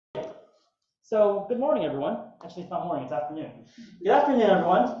So, good morning, everyone. Actually, it's not morning, it's afternoon. Good afternoon,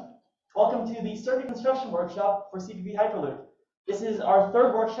 everyone. Welcome to the Circuit Construction Workshop for CPP Hyperloop. This is our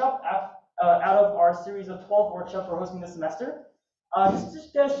third workshop out of our series of 12 workshops we're hosting this semester.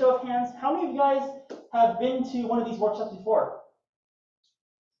 Just a show of hands, how many of you guys have been to one of these workshops before?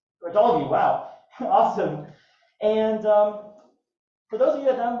 All of you, wow. Awesome. And for those of you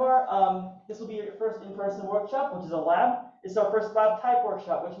at Dunbar, this will be your first in-person workshop, which is a lab. This is our first lab type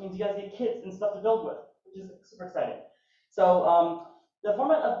workshop, which means you guys get kits and stuff to build with, which is super exciting. So the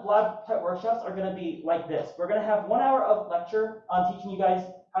format of lab type workshops are going to be like this. We're going to have 1 hour of lecture on teaching you guys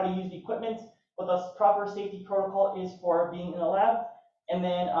how to use the equipment, what the proper safety protocol is for being in a lab, and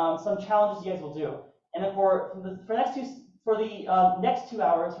then some challenges you guys will do. And then for the next 2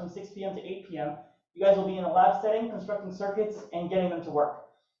 hours, from 6 p.m. to 8 p.m., you guys will be in a lab setting, constructing circuits and getting them to work.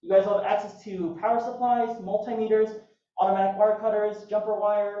 You guys will have access to power supplies, multimeters, automatic wire cutters, jumper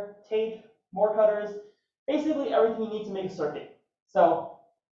wire, tape, more cutters, basically everything you need to make a circuit. So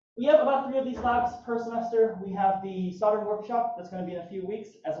we have about 3 of these labs per semester. We have the soldering workshop that's going to be in a few weeks,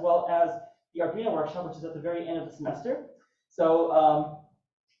 as well as the Arduino workshop, which is at the very end of the semester. So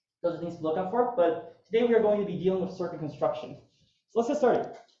those are things to look out for. But today we are going to be dealing with circuit construction. So let's get started.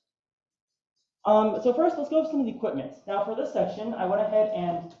 So first, let's go over some of the equipment. Now for this section, I went ahead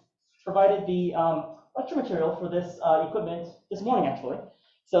and provided the lecture material for this equipment this morning, actually,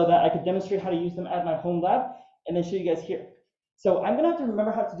 so that I could demonstrate how to use them at my home lab and then show you guys here. So I'm going to have to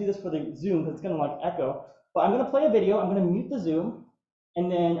remember how to do this for the Zoom because it's going to like echo, but I'm going to play a video, I'm going to mute the Zoom, and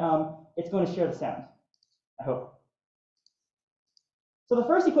then it's going to share the sound, I hope. So the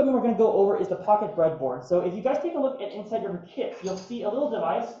first equipment we're going to go over is the pocket breadboard. So if you guys take a look at inside your kit, you'll see a little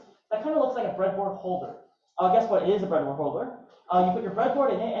device that kind of looks like a breadboard holder. Guess what? It is a breadboard holder. You put your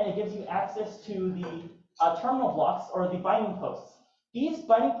breadboard in it, and it gives you access to the terminal blocks or the binding posts. These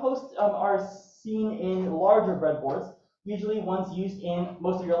binding posts are seen in larger breadboards, usually ones used in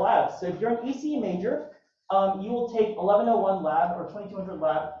most of your labs. So if you're an ECE major, you will take 1101 lab or 2200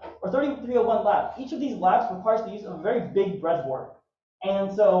 lab or 3301 lab. Each of these labs requires the use of a very big breadboard.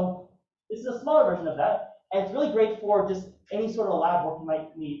 And so this is a smaller version of that, and it's really great for just any sort of lab work you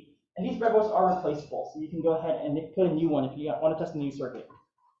might need. And these breadboards are replaceable, so you can go ahead and put a new one if you want to test a new circuit.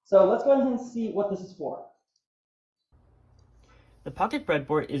 So let's go ahead and see what this is for. The pocket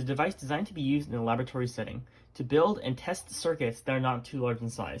breadboard is a device designed to be used in a laboratory setting to build and test circuits that are not too large in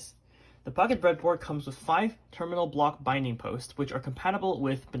size. The pocket breadboard comes with 5 terminal block binding posts, which are compatible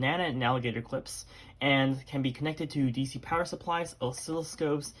with banana and alligator clips and can be connected to DC power supplies,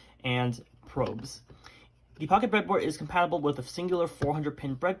 oscilloscopes, and probes. The pocket breadboard is compatible with a singular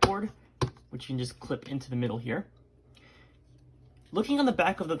 400-pin breadboard, which you can just clip into the middle here. Looking on the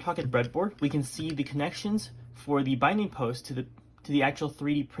back of the pocket breadboard, we can see the connections for the binding post to the actual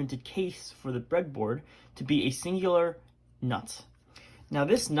 3D printed case for the breadboard to be a singular nut. Now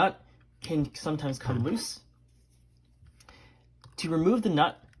this nut can sometimes come loose. To remove the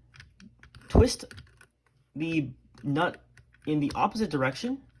nut, twist the nut in the opposite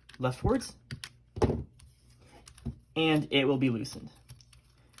direction, leftwards, and it will be loosened.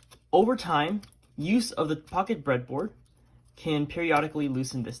 Over time, use of the pocket breadboard can periodically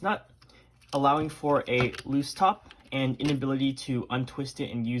loosen this nut, allowing for a loose top and inability to untwist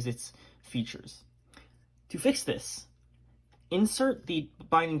it and use its features. To fix this, insert the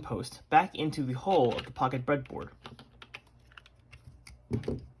binding post back into the hole of the pocket breadboard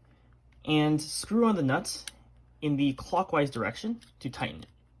and screw on the nuts in the clockwise direction to tighten it.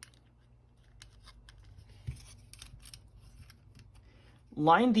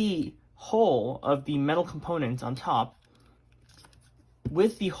 Line the hole of the metal component on top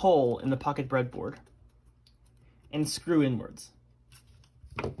with the hole in the pocket breadboard and screw inwards.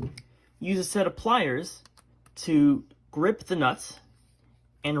 Use a set of pliers to grip the nut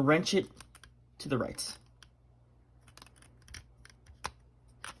and wrench it to the right.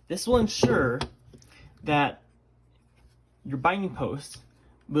 This will ensure that your binding post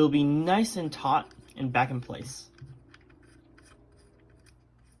will be nice and taut and back in place,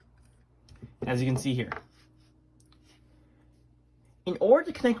 as you can see here. In order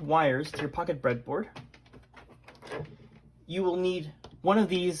to connect wires to your pocket breadboard, you will need one of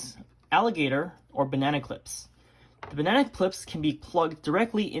these alligator or banana clips. The banana clips can be plugged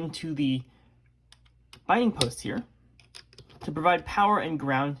directly into the binding post here to provide power and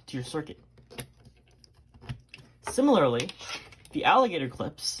ground to your circuit. Similarly, the alligator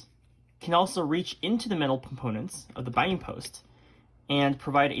clips can also reach into the metal components of the binding post and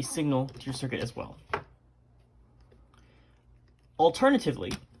provide a signal to your circuit as well.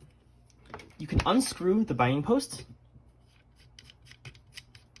 Alternatively, you can unscrew the binding post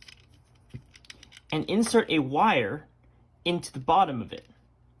and insert a wire into the bottom of it.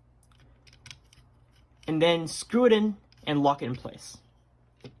 And then screw it in and lock it in place.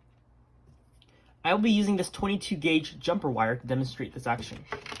 I will be using this 22 gauge jumper wire to demonstrate this action.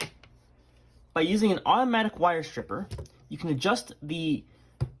 By using an automatic wire stripper, you can adjust the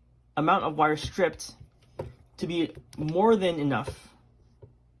amount of wire stripped to be more than enough.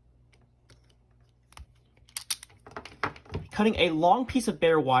 Cutting a long piece of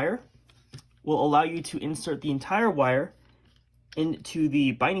bare wire will allow you to insert the entire wire into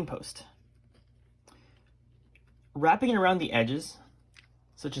the binding post. Wrapping it around the edges,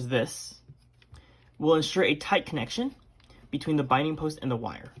 such as this, will ensure a tight connection between the binding post and the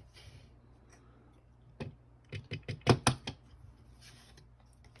wire.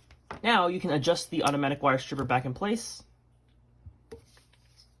 Now you can adjust the automatic wire stripper back in place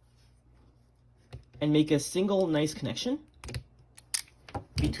and make a single nice connection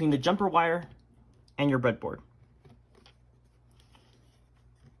between the jumper wire and your breadboard.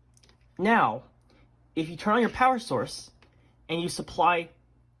 Now, if you turn on your power source and you supply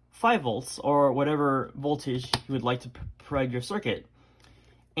 5 volts or whatever voltage you would like to provide your circuit,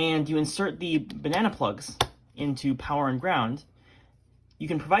 and you insert the banana plugs into power and ground, you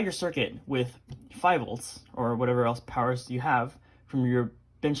can provide your circuit with 5 volts or whatever else powers you have from your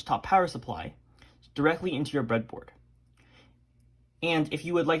benchtop power supply directly into your breadboard. And if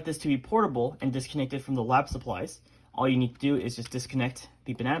you would like this to be portable and disconnected from the lab supplies, all you need to do is just disconnect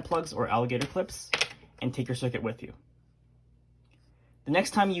the banana plugs or alligator clips and take your circuit with you. The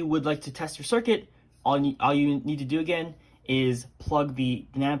next time you would like to test your circuit, all you need to do again is plug the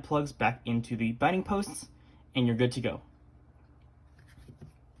banana plugs back into the binding posts and you're good to go.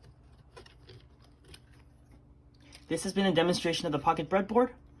 This has been a demonstration of the Pocket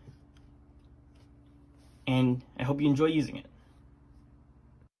Breadboard, and I hope you enjoy using it.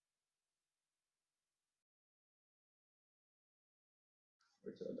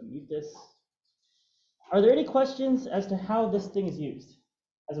 So I'm going to mute this. Are there any questions as to how this thing is used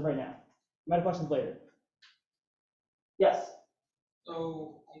as of right now? You might have questions later. Yes?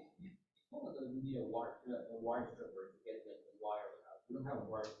 So, if you need a wire stripper to get the wire out, we don't have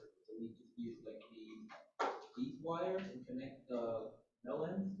a wire stripper, so we just use like these wires and connect the L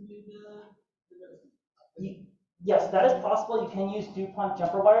ends to Yes, that is possible. You can use DuPont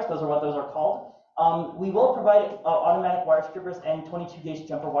jumper wires. Those are what those are called. We will provide automatic wire strippers and 22 gauge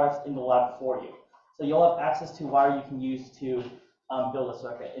jumper wires in the lab for you. So you'll have access to wire you can use to build a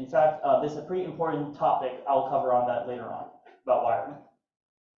circuit. In fact, this is a pretty important topic. I'll cover on that later on about wiring.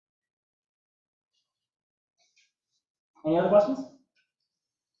 Any other questions?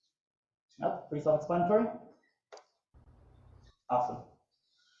 Nope, pretty self-explanatory. Awesome.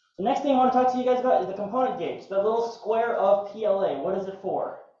 The next thing I want to talk to you guys about is the component gauge, the little square of PLA. What is it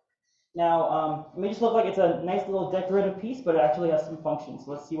for? Now, it may just look like it's a nice little decorative piece, but it actually has some functions.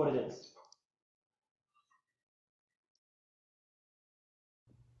 So let's see what it is.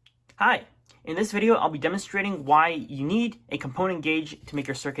 Hi, in this video I'll be demonstrating why you need a component gauge to make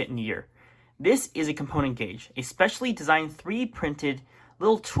your circuit neater. This is a component gauge, a specially designed 3D printed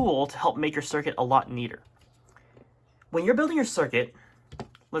little tool to help make your circuit a lot neater. When you're building your circuit,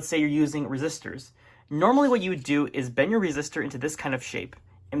 let's say you're using resistors, normally what you would do is bend your resistor into this kind of shape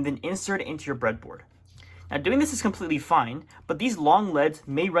and then insert it into your breadboard. Now doing this is completely fine, but these long leads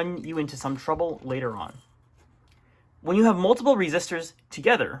may run you into some trouble later on. When you have multiple resistors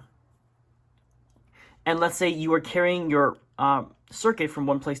together, and let's say you are carrying your circuit from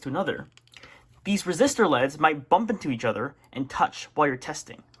one place to another, these resistor leads might bump into each other and touch while you're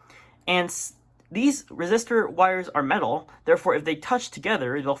testing. And these resistor wires are metal, therefore if they touch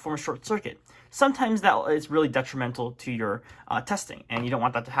together, they'll form a short circuit. Sometimes that is really detrimental to your testing, and you don't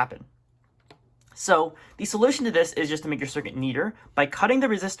want that to happen. So the solution to this is just to make your circuit neater by cutting the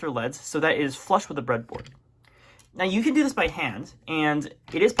resistor leads so that it is flush with the breadboard. Now you can do this by hand, and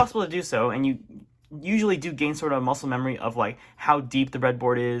it is possible to do so, and you usually do gain sort of muscle memory of like how deep the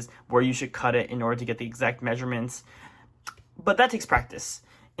breadboard is, where you should cut it in order to get the exact measurements. But that takes practice.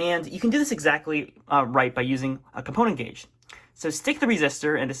 And you can do this exactly right by using a component gauge. So stick the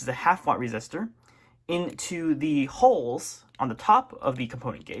resistor, and this is a 1/2 watt resistor, into the holes on the top of the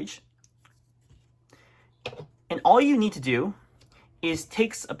component gauge. And all you need to do is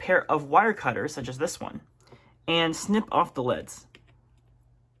take a pair of wire cutters, such as this one, and snip off the leads.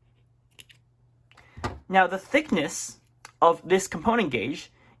 Now the thickness of this component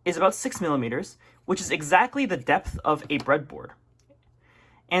gauge is about 6 millimeters, which is exactly the depth of a breadboard.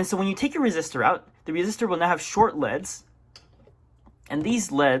 And so when you take your resistor out, the resistor will now have short leads, and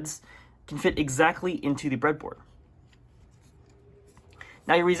these leads can fit exactly into the breadboard.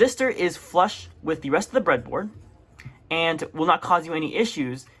 Now your resistor is flush with the rest of the breadboard and will not cause you any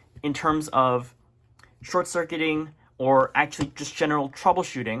issues in terms of short circuiting or actually just general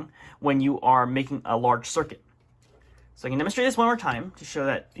troubleshooting when you are making a large circuit. So I can demonstrate this one more time to show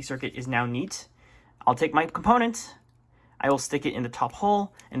that the circuit is now neat. I'll take my component, I will stick it in the top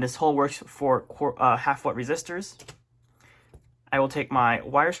hole, and this hole works for half watt resistors. I will take my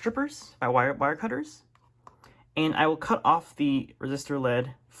wire strippers, my wire cutters, and I will cut off the resistor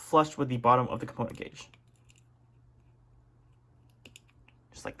lead flush with the bottom of the component gauge.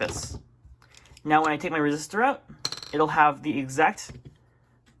 Just like this. Now when I take my resistor out, it'll have the exact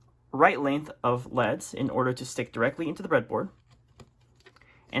right length of leads in order to stick directly into the breadboard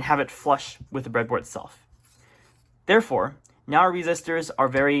and have it flush with the breadboard itself. Therefore, now our resistors are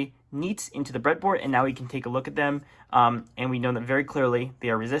very neat into the breadboard, and now we can take a look at them, and we know that very clearly they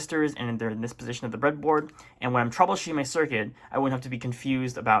are resistors and they're in this position of the breadboard. And when I'm troubleshooting my circuit, I wouldn't have to be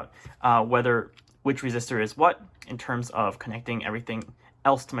confused about which resistor is what in terms of connecting everything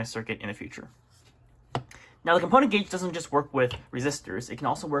else to my circuit in the future. Now the component gauge doesn't just work with resistors, it can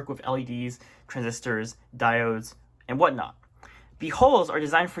also work with LEDs, transistors, diodes, and whatnot. The holes are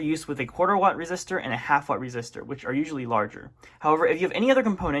designed for use with a 1/4 watt resistor and a 1/2 watt resistor, which are usually larger. However, if you have any other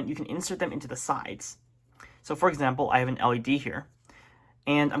component, you can insert them into the sides. So for example, I have an LED here,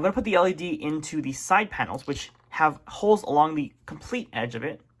 and I'm going to put the LED into the side panels, which have holes along the complete edge of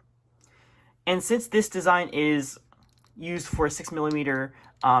it. And since this design is used for a 6mm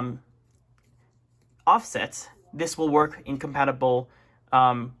offset, this will work incompatible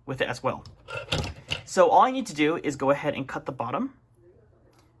with it as well. So all I need to do is go ahead and cut the bottom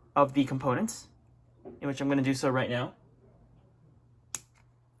of the components, in which I'm going to do so right now.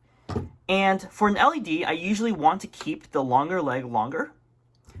 And for an LED, I usually want to keep the longer leg longer.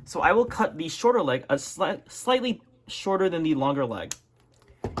 So I will cut the shorter leg slightly shorter than the longer leg.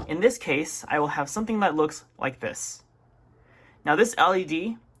 In this case, I will have something that looks like this. Now this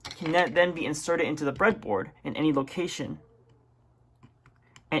LED can then be inserted into the breadboard in any location,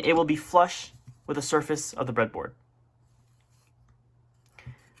 and it will be flush with the surface of the breadboard.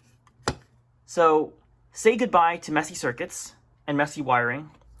 So say goodbye to messy circuits and messy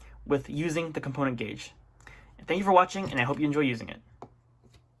wiring with using the component gauge. And thank you for watching, and I hope you enjoy using it.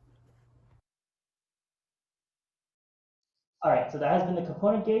 All right, so that has been the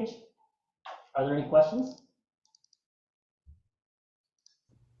component gauge. Are there any questions?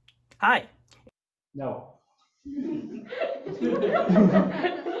 Hi. No.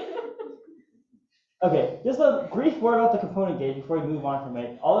 Okay, just a brief word about the component gauge before we move on from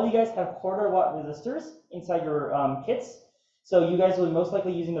it. All of you guys have 1/4 watt resistors inside your kits, so you guys will be most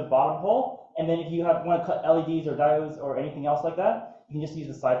likely using the bottom hole, and then if you want to cut LEDs or diodes or anything else like that, you can just use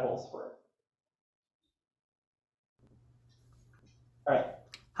the side holes for it. All right.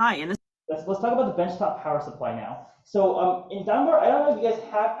 Hi, and let's talk about the benchtop power supply now. So in downboard, I don't know if you guys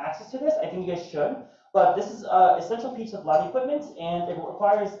have access to this. I think you guys should, but this is an essential piece of lab equipment, and it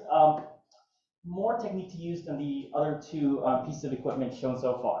requires more technique to use than the other two pieces of equipment shown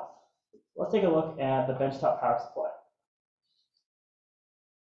so far. Let's take a look at the benchtop power supply.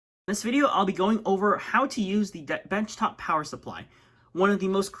 In this video, I'll be going over how to use the benchtop power supply, one of the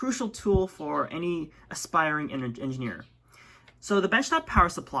most crucial tools for any aspiring engineer. So the benchtop power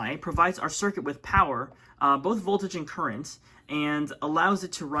supply provides our circuit with power, both voltage and current, and allows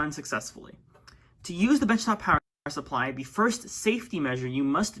it to run successfully. To use the benchtop power supply, the first safety measure you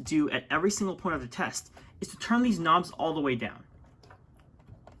must do at every single point of the test is to turn these knobs all the way down.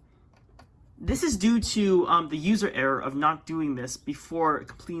 This is due to the user error of not doing this before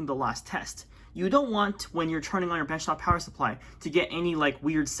completing the last test. You don't want, when you're turning on your benchtop power supply, to get any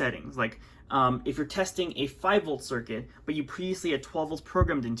weird settings, if you're testing a 5-volt circuit, but you previously had 12 volts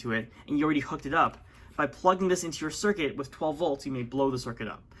programmed into it, and you already hooked it up, by plugging this into your circuit with 12 volts, you may blow the circuit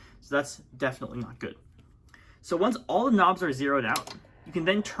up. So that's definitely not good. So once all the knobs are zeroed out, you can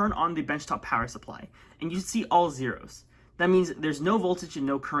then turn on the benchtop power supply, and you see all zeros. That means there's no voltage and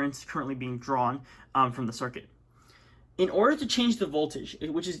no current currently being drawn from the circuit. In order to change the voltage,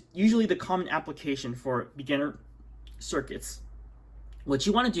 which is usually the common application for beginner circuits, what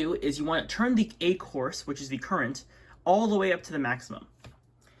you want to do is you want to turn the A course, which is the current, all the way up to the maximum.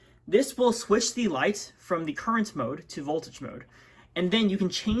 This will switch the light from the current mode to voltage mode, and then you can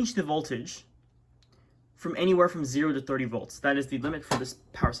change the voltage from anywhere from 0 to 30 volts. That is the limit for this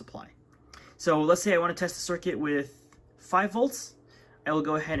power supply. So let's say I want to test the circuit with 5 volts. I will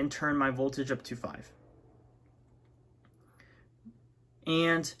go ahead and turn my voltage up to 5.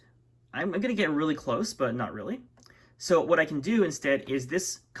 And I'm going to get really close, but not really. So what I can do instead is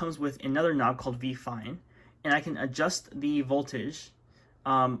this comes with another knob called V-Fine, and I can adjust the voltage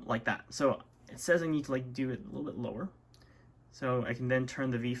like that. So it says I need to like do it a little bit lower. So I can then turn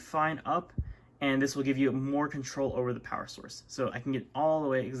the V fine up, and this will give you more control over the power source. So I can get all the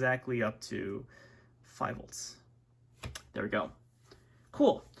way exactly up to 5 volts. There we go.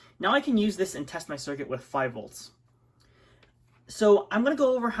 Cool. Now I can use this and test my circuit with 5 volts. So I'm going to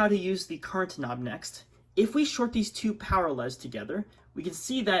go over how to use the current knob next. If we short these two power LEDs together, we can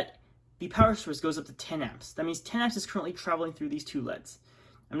see that the power source goes up to 10 amps. That means 10 amps is currently traveling through these two LEDs.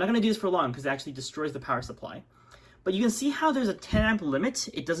 I'm not going to do this for long because it actually destroys the power supply. But you can see how there's a 10 amp limit.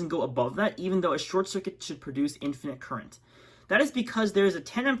 It doesn't go above that, even though a short circuit should produce infinite current. That is because there is a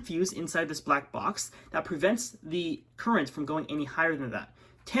 10 amp fuse inside this black box that prevents the current from going any higher than that.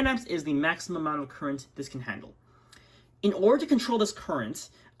 10 amps is the maximum amount of current this can handle. In order to control this current,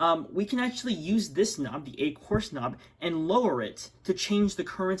 we can actually use this knob, the A course knob, and lower it to change the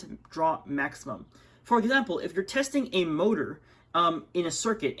current draw maximum. For example, if you're testing a motor in a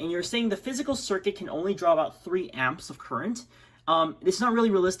circuit and you're saying the physical circuit can only draw about 3 amps of current, it's not really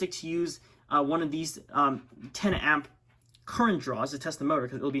realistic to use one of these 10 amp current draws to test the motor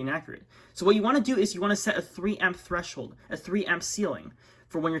because it'll be inaccurate. So what you want to do is you want to set a 3 amp threshold, a 3 amp ceiling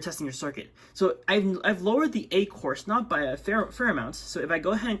for when you're testing your circuit. So I've lowered the A course knob by a fair amount. So if I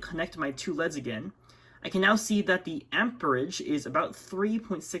go ahead and connect my two LEDs again, I can now see that the amperage is about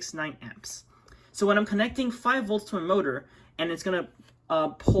 3.69 amps. So when I'm connecting 5 volts to a motor and it's going to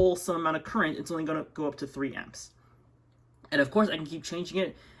pull some amount of current, it's only going to go up to 3 amps. And of course I can keep changing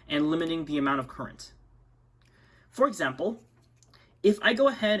it and limiting the amount of current. For example, if I go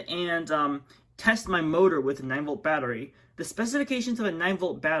ahead and test my motor with a 9-volt battery, the specifications of a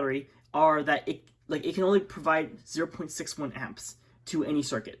 9-volt battery are that it can only provide 0.61 amps to any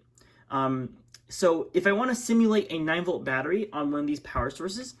circuit. So if I want to simulate a 9-volt battery on one of these power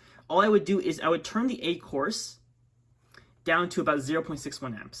sources, all I would do is I would turn the A course down to about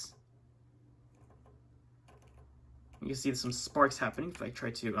 0.61 amps. You can see some sparks happening if I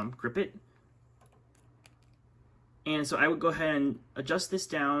try to grip it. And so I would go ahead and adjust this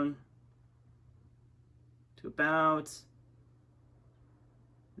down to about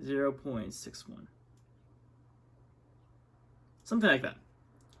 0.61. Something like that.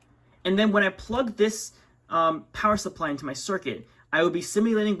 And then when I plug this power supply into my circuit, I would be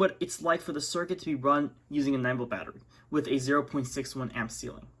simulating what it's like for the circuit to be run using a 9-volt battery with a 0.61 amp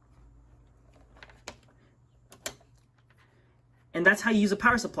ceiling. And that's how you use a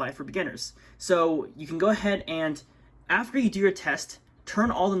power supply for beginners. So you can go ahead and, after you do your test, turn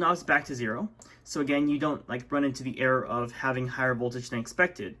all the knobs back to 0. So again, you don't run into the error of having higher voltage than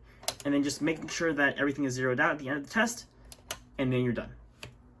expected. And then just making sure that everything is zeroed out at the end of the test, and then you're done.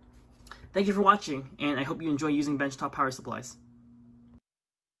 Thank you for watching, and I hope you enjoy using Benchtop power supplies.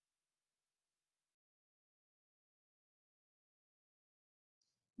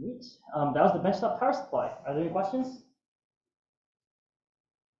 Neat. That was the Benchtop power supply. Are there any questions?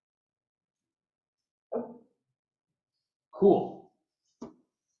 Oh. Cool.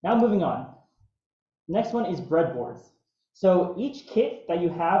 Now moving on. Next one is breadboards. So each kit that you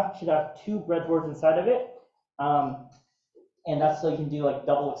have should have 2 breadboards inside of it. And that's so you can do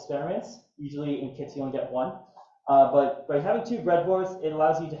double experiments. Usually in kits you only get 1. But by having 2 breadboards, it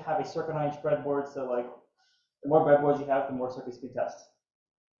allows you to have a circuit on each breadboard. So the more breadboards you have, the more circuits you can test.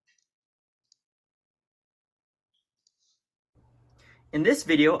 In this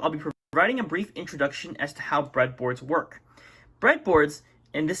video, I'll be providing a brief introduction as to how breadboards work. Breadboards,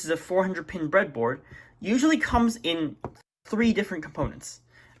 and this is a 400-pin breadboard, usually comes in 3 different components.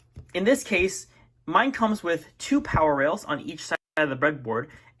 In this case, mine comes with 2 power rails on each side of the breadboard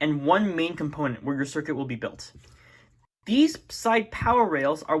and 1 main component where your circuit will be built. These side power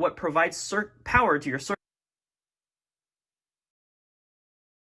rails are what provides power to your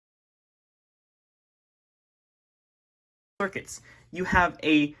circuits. You have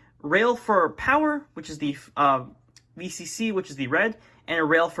a rail for power, which is the VCC, which is the red, and a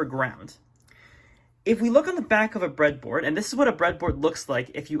rail for ground. If we look on the back of a breadboard, and this is what a breadboard looks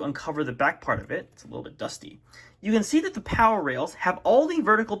like if you uncover the back part of it, it's a little bit dusty, you can see that the power rails have all the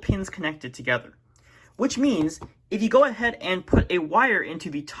vertical pins connected together, which means if you go ahead and put a wire into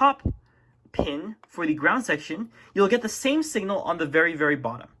the top pin for the ground section, you'll get the same signal on the very, very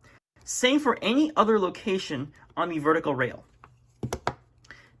bottom. Same for any other location on the vertical rail.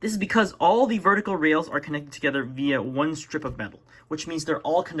 This is because all the vertical rails are connected together via 1 strip of metal, which means they're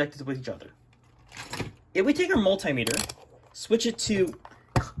all connected with each other. If we take our multimeter, switch it to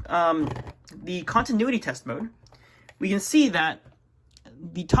the continuity test mode, we can see that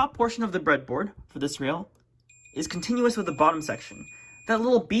the top portion of the breadboard for this rail is continuous with the bottom section. That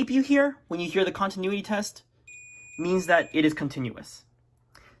little beep you hear when you hear the continuity test means that it is continuous.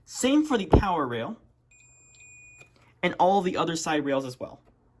 Same for the power rail and all the other side rails as well.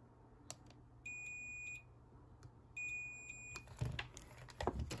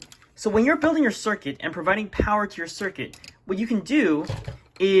 So when you're building your circuit and providing power to your circuit, what you can do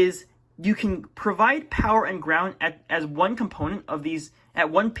is you can provide power and ground as one component of these, at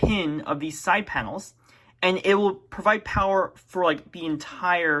one pin of these side panels, and it will provide power for like the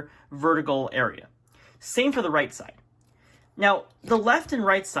entire vertical area. Same for the right side. Now, the left and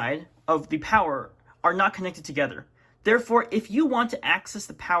right side of the power are not connected together. Therefore, if you want to access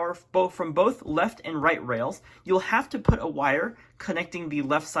the power from both left and right rails, you'll have to put a wire connecting the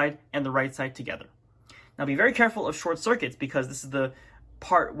left side and the right side together. Now, be very careful of short circuits because this is the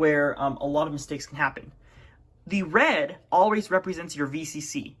part where a lot of mistakes can happen. The red always represents your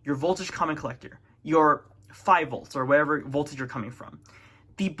VCC, your voltage common collector, your 5 volts or whatever voltage you're coming from.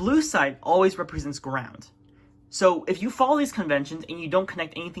 The blue side always represents ground. So if you follow these conventions and you don't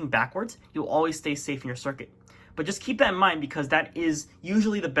connect anything backwards, you'll always stay safe in your circuit. But just keep that in mind because that is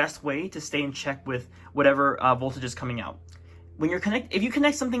usually the best way to stay in check with whatever voltage is coming out. When you're if you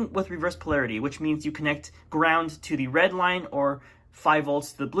connect something with reverse polarity, which means you connect ground to the red line or 5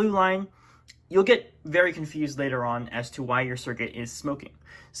 volts to the blue line, you'll get very confused later on as to why your circuit is smoking.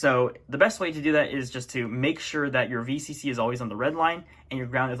 So the best way to do that is just to make sure that your VCC is always on the red line and your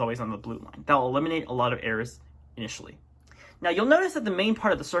ground is always on the blue line. That will eliminate a lot of errors initially. Now you'll notice that the main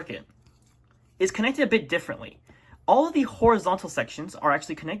part of the circuit is connected a bit differently. All of the horizontal sections are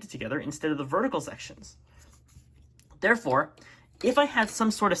actually connected together instead of the vertical sections. Therefore, if I had some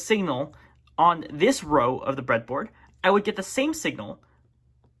sort of signal on this row of the breadboard, I would get the same signal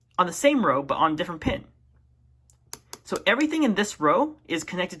on the same row but on a different pin. So everything in this row is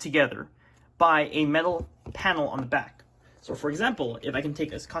connected together by a metal panel on the back. So for example, if I can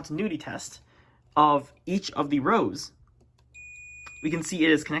take a continuity test of each of the rows, we can see it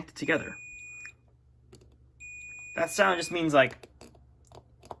is connected together. That sound just means like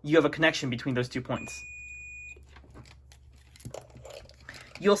you have a connection between those 2 points.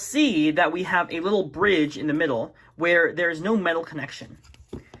 You'll see that we have a little bridge in the middle where there is no metal connection.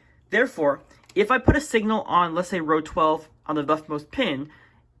 Therefore, if I put a signal on, let's say row 12 on the leftmost pin,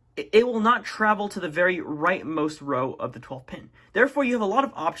 it will not travel to the very rightmost row of the 12th pin. Therefore, you have a lot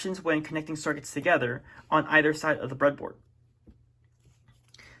of options when connecting circuits together on either side of the breadboard.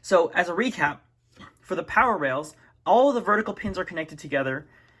 So as a recap, for the power rails, all of the vertical pins are connected together.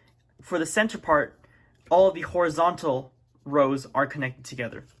 For the center part, all of the horizontal rows are connected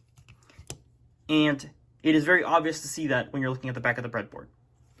together. And it is very obvious to see that when you're looking at the back of the breadboard.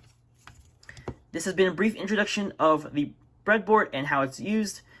 This has been a brief introduction of the breadboard and how it's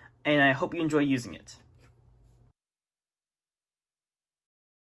used, and I hope you enjoy using it.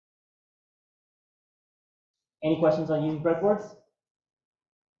 Any questions on using breadboards?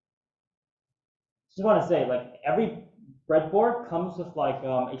 Just want to say, like, every breadboard comes with like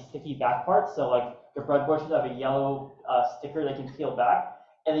a sticky back part. So like your breadboard should have a yellow sticker that you can peel back,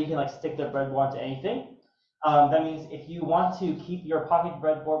 and then you can like stick the breadboard to anything. That means if you want to keep your pocket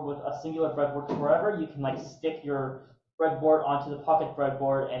breadboard with a singular breadboard forever, you can like stick your breadboard onto the pocket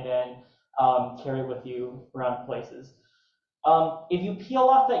breadboard and then carry it with you around places. If you peel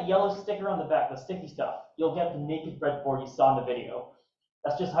off that yellow sticker on the back, the sticky stuff, you'll get the naked breadboard you saw in the video.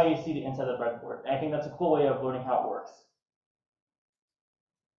 That's just how you see the inside of the breadboard. And I think that's a cool way of learning how it works.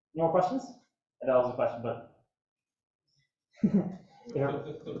 Any more questions? That was a question, but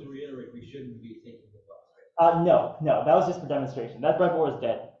So to reiterate, we shouldn't be taking the box, right? no, that was just for demonstration. That breadboard is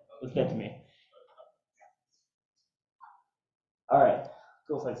dead. It's dead to me. All right,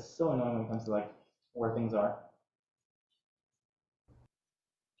 feels like so annoying when it comes to like where things are.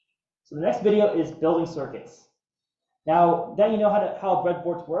 So the next video is building circuits. Now that you know how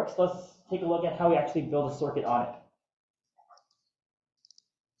breadboards works, let's take a look at how we actually build a circuit on it.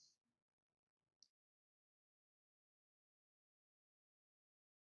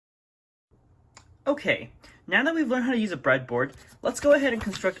 Okay, now that we've learned how to use a breadboard, let's go ahead and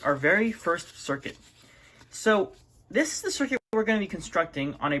construct our very first circuit. So this is the circuit we're going to be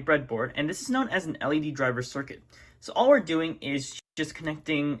constructing on a breadboard, and this is known as an LED driver circuit. So all we're doing is just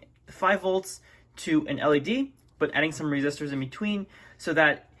connecting 5 volts to an LED, but adding some resistors in between so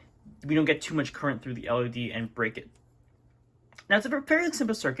that we don't get too much current through the LED and break it. Now it's a fairly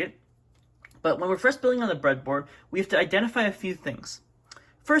simple circuit, but when we're first building on the breadboard, we have to identify a few things.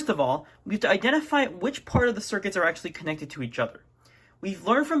 First of all, we have to identify which part of the circuits are actually connected to each other. We've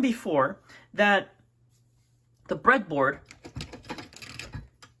learned from before that the breadboard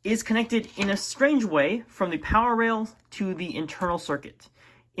is connected in a strange way from the power rails to the internal circuit.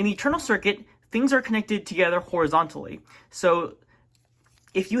 In the internal circuit, things are connected together horizontally. So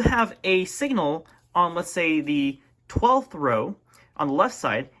if you have a signal on, let's say, the 12th row on the left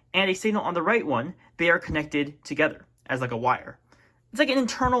side and a signal on the right one, they are connected together as like a wire. It's like an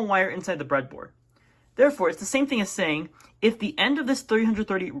internal wire inside the breadboard. Therefore, it's the same thing as saying if the end of this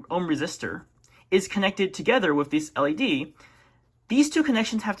 330 ohm resistor is connected together with this LED, these two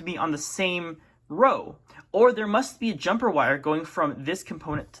connections have to be on the same row, or there must be a jumper wire going from this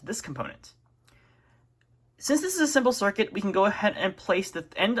component to this component. Since this is a simple circuit, we can go ahead and place the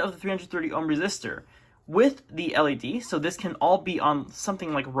end of the 330 ohm resistor with the LED, so this can all be on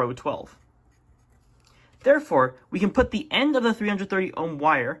something like row 12. Therefore, we can put the end of the 330 ohm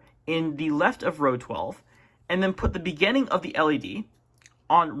wire in the left of row 12, and then put the beginning of the LED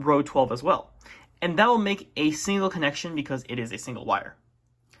on row 12 as well. And that will make a single connection because it is a single wire.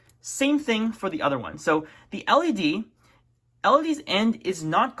 Same thing for the other one. So the LED's end is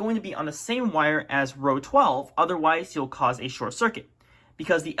not going to be on the same wire as row 12, otherwise you'll cause a short circuit,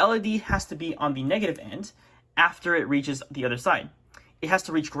 because the LED has to be on the negative end after it reaches the other side. It has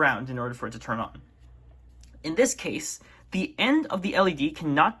to reach ground in order for it to turn on. In this case, the end of the LED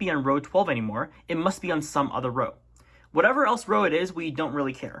cannot be on row 12 anymore, it must be on some other row. Whatever else row it is, we don't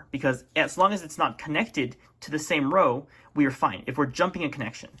really care, because as long as it's not connected to the same row, we are fine if we're jumping a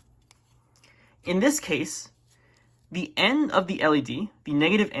connection. In this case, the end of the LED, the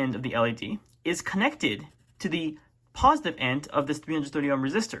negative end of the LED, is connected to the positive end of this 330 ohm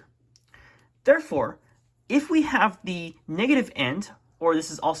resistor. Therefore, if we have the negative end, or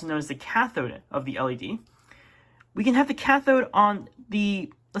this is also known as the cathode of the LED, we can have the cathode on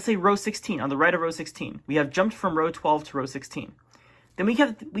the, let's say, row 16, on the right of row 16. We have jumped from row 12 to row 16. Then we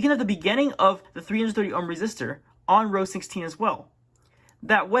can have the beginning of the 330 ohm resistor on row 16 as well.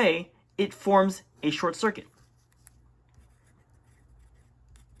 That way, it forms a short circuit.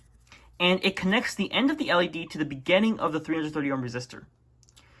 And it connects the end of the LED to the beginning of the 330 ohm resistor.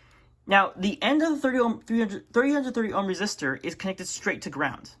 Now, the end of the 330 ohm resistor is connected straight to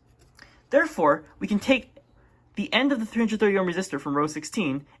ground. Therefore, we can take the end of the 330 ohm resistor from row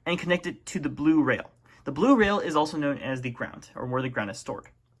 16 and connect it to the blue rail. The blue rail is also known as the ground, or where the ground is stored.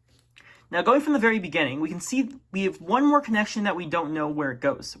 Now, going from the very beginning, we can see we have one more connection that we don't know where it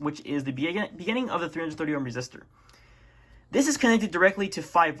goes, which is the beginning of the 330 ohm resistor. This is connected directly to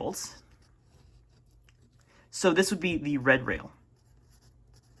 5 volts. So this would be the red rail.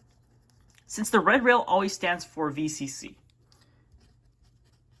 Since the red rail always stands for VCC.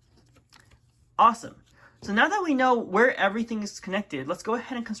 Awesome. So now that we know where everything is connected, let's go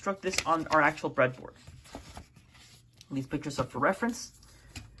ahead and construct this on our actual breadboard. These pictures up for reference.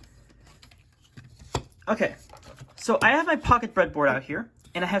 Okay, so I have my pocket breadboard out here,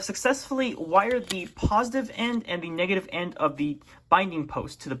 and I have successfully wired the positive end and the negative end of the binding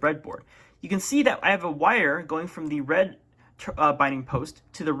post to the breadboard. You can see that I have a wire going from the red binding post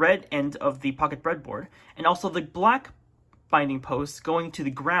to the red end of the pocket breadboard, and also the black binding post going to the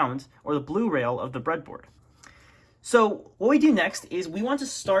ground, or the blue rail of the breadboard. So what we do next is we want to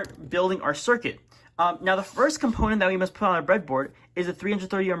start building our circuit. Now the first component that we must put on our breadboard is a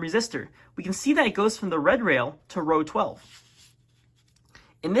 330 ohm resistor. We can see that it goes from the red rail to row 12.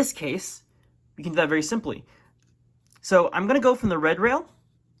 In this case, we can do that very simply. So I'm going to go from the red rail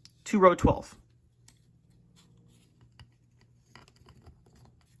to row 12.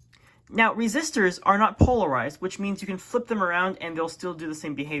 Now, resistors are not polarized, which means you can flip them around and they'll still do the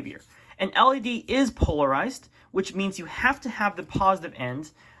same behavior. An LED is polarized, which means you have to have the positive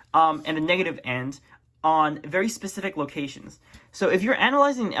end and the negative end on very specific locations. So if you're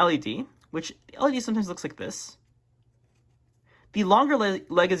analyzing an LED, which the LED sometimes looks like this, the longer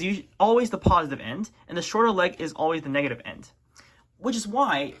leg is always the positive end, and the shorter leg is always the negative end. Which is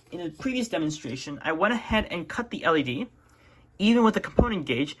why, in a previous demonstration, I went ahead and cut the LED, even with the component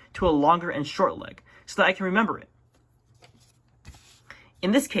gauge, to a longer and short leg, so that I can remember it.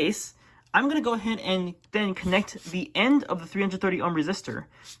 In this case, I'm going to go ahead and then connect the end of the 330 ohm resistor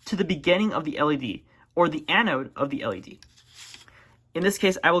to the beginning of the LED, or the anode of the LED. In this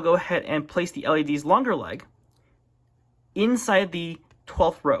case, I will go ahead and place the LED's longer leg inside the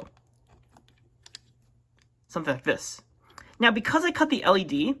 12th row. Something like this. Now, because I cut the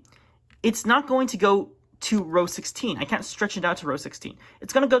LED, it's not going to go to row 16. I can't stretch it out to row 16.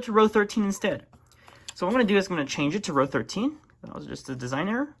 It's going to go to row 13 instead. So what I'm going to do is I'm going to change it to row 13. That was just a design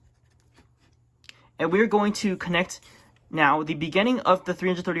error. And we're going to connect now the beginning of the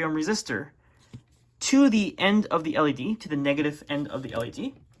 330 ohm resistor to the end of the LED, to the negative end of the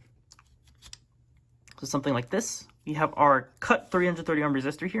LED. So something like this. We have our cut 330 ohm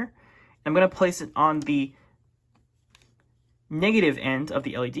resistor here. I'm going to place it on the negative end of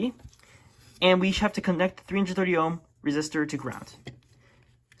the LED. And we have to connect the 330 ohm resistor to ground.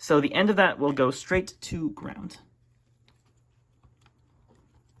 So the end of that will go straight to ground.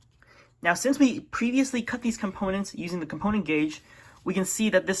 Now, since we previously cut these components using the component gauge, we can see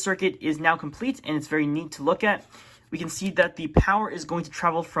that this circuit is now complete and it's very neat to look at. We can see that the power is going to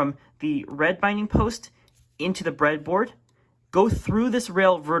travel from the red binding post into the breadboard, go through this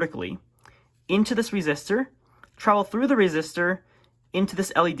rail vertically, into this resistor, travel through the resistor, into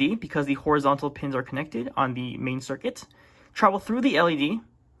this LED because the horizontal pins are connected on the main circuit, travel through the LED,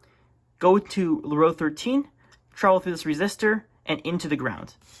 go to row 13, travel through this resistor, and into the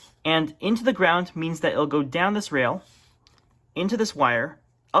ground. And into the ground means that it'll go down this rail, into this wire,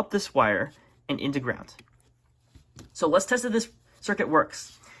 up this wire, and into ground. So let's test if this circuit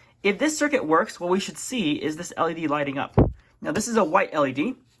works. If this circuit works, what we should see is this LED lighting up. Now this is a white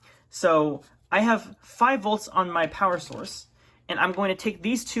LED, so I have 5 volts on my power source, and I'm going to take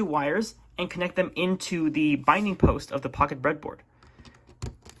these 2 wires and connect them into the binding post of the pocket breadboard.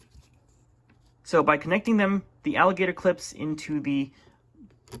 So by connecting them, the alligator clips into the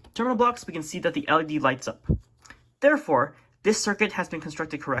terminal blocks, we can see that the LED lights up. Therefore, this circuit has been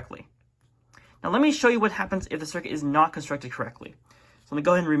constructed correctly. Now let me show you what happens if the circuit is not constructed correctly. So let me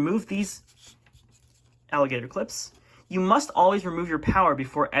go ahead and remove these alligator clips. You must always remove your power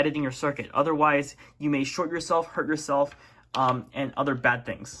before editing your circuit. Otherwise, you may short yourself, hurt yourself, and other bad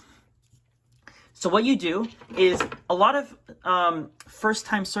things. So what you do is a lot of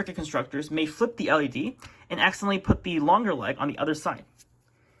first-time circuit constructors may flip the LED and accidentally put the longer leg on the other side.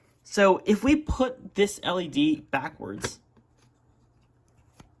 So if we put this LED backwards,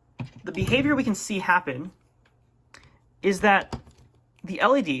 the behavior we can see happen is that the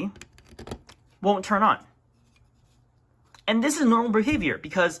LED won't turn on. And this is normal behavior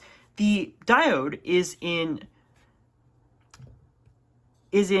because the diode is in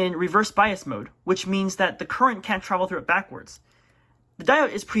reverse bias mode, which means that the current can't travel through it backwards. The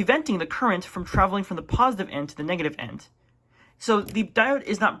diode is preventing the current from traveling from the positive end to the negative end. So the diode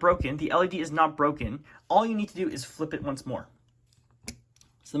is not broken, the LED is not broken. All you need to do is flip it once more.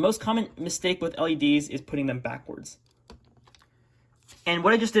 So the most common mistake with LEDs is putting them backwards. And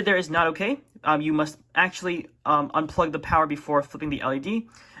what I just did there is not okay. You must actually unplug the power before flipping the LED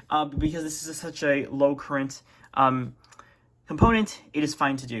because this is such a low current component, it is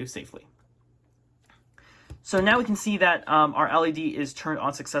fine to do safely. So now we can see that our LED is turned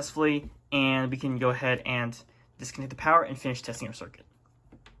on successfully, and we can go ahead and disconnect the power and finish testing our circuit.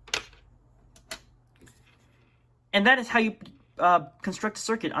 And that is how you construct a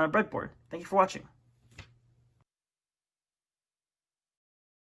circuit on a breadboard. Thank you for watching.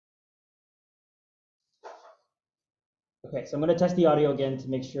 Okay, so I'm going to test the audio again to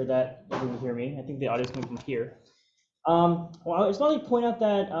make sure that everyone can hear me. I think the audio is coming from here. Well, I just want to point out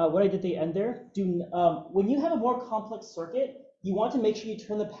that what I did at the end there, when you have a more complex circuit, you want to make sure you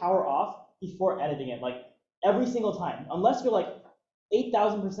turn the power off before editing it, like every single time. Unless you're like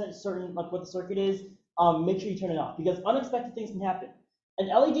 8,000% certain like what the circuit is, make sure you turn it off because unexpected things can happen. An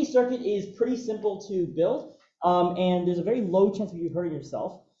LED circuit is pretty simple to build, and there's a very low chance of you hurting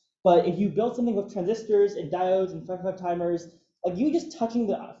yourself. But if you build something with transistors and diodes and 5 timers, like you just touching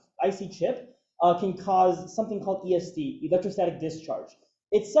the IC chip can cause something called ESD, electrostatic discharge.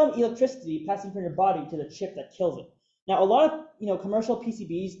 It's some electricity passing from your body to the chip that kills it. Now, a lot of commercial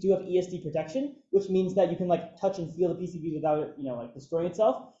PCBs do have ESD protection, which means that you can like touch and feel the PCB without it like destroying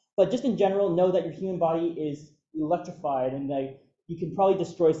itself. But just in general, know that your human body is electrified, and you can probably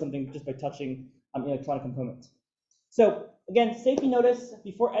destroy something just by touching electronic components. So again, safety notice,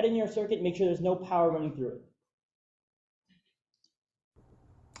 before editing your circuit, make sure there's no power running through it.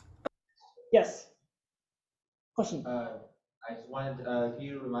 Yes? Question? I just wanted, can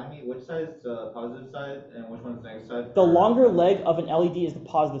you remind me which side is the positive side and which one's the negative side? The longer leg of an LED is the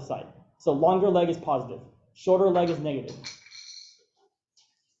positive side. So longer leg is positive, shorter leg is negative.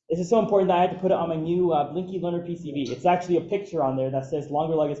 This is so important that I had to put it on my new Blinky Learner PCB. It's actually a picture on there that says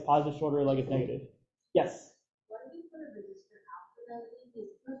longer leg is positive, shorter leg is negative. Yes? Why do you put a resistor after the LED? Is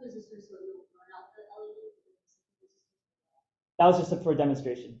put a resistor so it will burn out the LED? That was just for a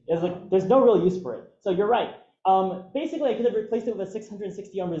demonstration. It's like there's no real use for it. So you're right. Basically, I could have replaced it with a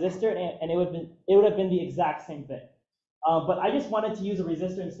 660 ohm resistor, and it would have been the exact same thing. But I just wanted to use a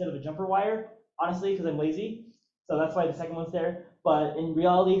resistor instead of a jumper wire, honestly, because I'm lazy. So that's why the second one's there. But in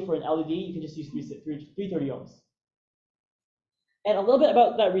reality, for an LED, you can just use 330 ohms. And a little bit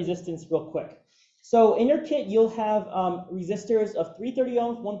about that resistance real quick. So in your kit, you'll have resistors of 330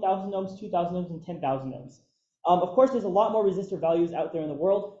 ohms, 1,000 ohms, 2,000 ohms, and 10,000 ohms. Of course, there's a lot more resistor values out there in the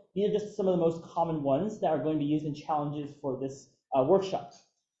world. These are just some of the most common ones that are going to be used in challenges for this workshop.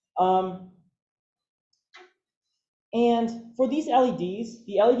 And for these LEDs,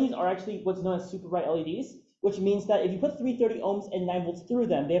 the LEDs are actually what's known as super bright LEDs, which means that if you put 330 ohms and 9 volts through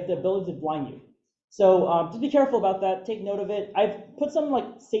them, they have the ability to blind you. So just be careful about that. Take note of it. I've put some like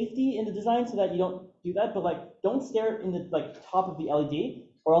safety in the design so that you don't do that, but like don't stare in the top of the LED,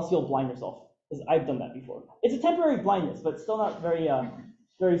 or else you'll blind yourself. Because I've done that before. It's a temporary blindness, but still not very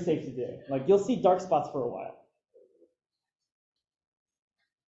very safe to do. Like you'll see dark spots for a while.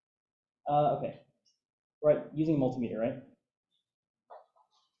 Okay, right. Using a multimeter, right?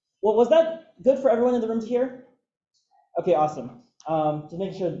 Well, was that good for everyone in the room to hear? Okay, awesome. Just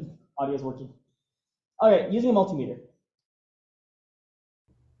making sure audio is working. All right, using a multimeter.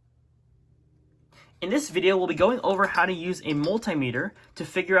 In this video, we'll be going over how to use a multimeter to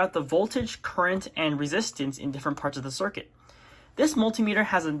figure out the voltage, current, and resistance in different parts of the circuit. This multimeter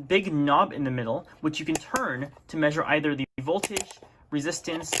has a big knob in the middle, which you can turn to measure either the voltage,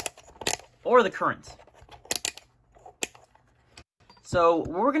 resistance, or the current. So what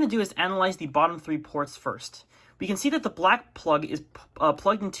we're going to do is analyze the bottom 3 ports first. We can see that the black plug is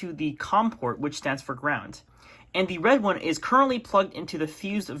plugged into the COM port, which stands for ground. And the red one is currently plugged into the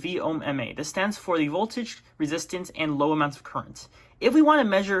fused V-ohm MA. This stands for the voltage, resistance, and low amounts of current. If we want to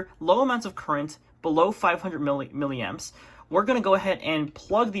measure low amounts of current below 500 milliamps, we're going to go ahead and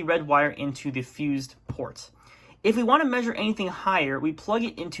plug the red wire into the fused port. If we want to measure anything higher, we plug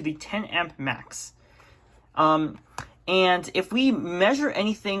it into the 10 amp max. And if we measure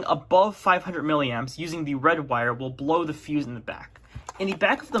anything above 500 milliamps using the red wire, we'll blow the fuse in the back. In the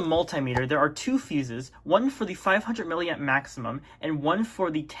back of the multimeter, there are 2 fuses, one for the 500 milliamp maximum and one for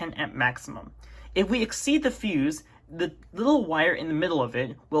the 10 amp maximum. If we exceed the fuse, the little wire in the middle of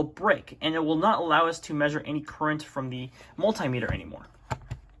it will break, and it will not allow us to measure any current from the multimeter anymore.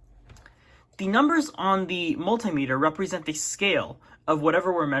 The numbers on the multimeter represent the scale of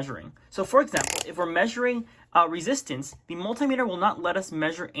whatever we're measuring. So for example, if we're measuring resistance, the multimeter will not let us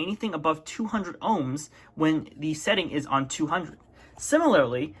measure anything above 200 ohms when the setting is on 200.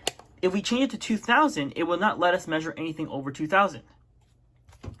 Similarly, if we change it to 2000, it will not let us measure anything over 2000.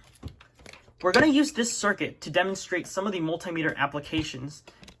 We're going to use this circuit to demonstrate some of the multimeter applications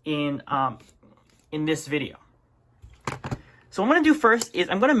in this video. So what I'm going to do first is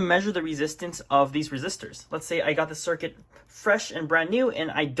I'm going to measure the resistance of these resistors. Let's say I got the circuit fresh and brand new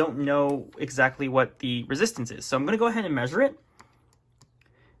and I don't know exactly what the resistance is. So I'm going to go ahead and measure it.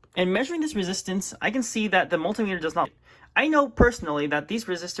 And measuring this resistance, I can see that the multimeter does not. I know personally that these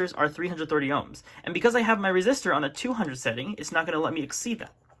resistors are 330 ohms. And because I have my resistor on the 200 setting, it's not going to let me exceed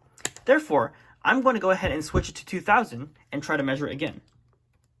that. Therefore, I'm going to go ahead and switch it to 2000 and try to measure it again.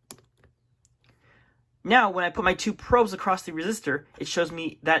 Now, when I put my 2 probes across the resistor, it shows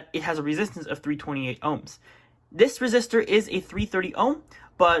me that it has a resistance of 328 ohms. This resistor is a 330 ohm,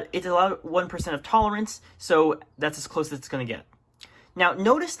 but it's allowed 1% of tolerance, so that's as close as it's going to get. Now,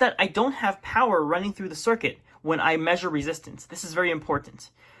 notice that I don't have power running through the circuit when I measure resistance. This is very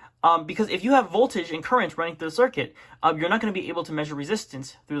important. Because if you have voltage and current running through the circuit, you're not going to be able to measure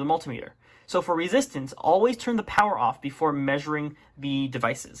resistance through the multimeter. So for resistance, always turn the power off before measuring the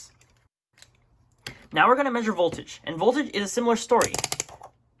devices. Now we're going to measure voltage, and voltage is a similar story.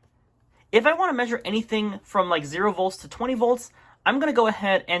 If I want to measure anything from like 0 volts to 20 volts, I'm going to go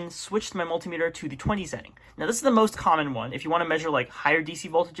ahead and switch my multimeter to the 20 setting. Now this is the most common one. If you want to measure like higher DC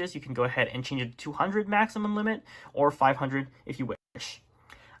voltages, you can go ahead and change it to 200 maximum limit or 500 if you wish.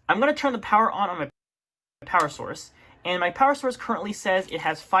 I'm going to turn the power on my power source, and my power source currently says it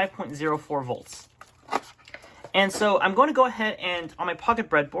has 5.04 volts. And so I'm going to go ahead and on my pocket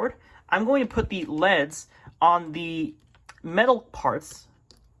breadboard, I'm going to put the LEDs on the metal parts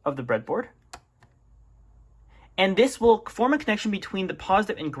of the breadboard. And this will form a connection between the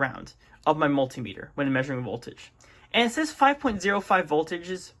positive and ground of my multimeter when measuring voltage. And it says 5.05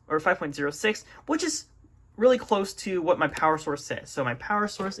 voltages, or 5.06, which is really close to what my power source says. So my power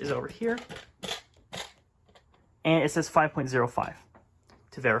source is over here, and it says 5.05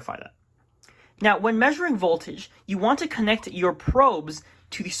 to verify that. Now, when measuring voltage, you want to connect your probes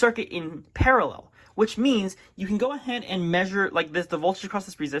to the circuit in parallel, which means you can go ahead and measure like this, the voltage across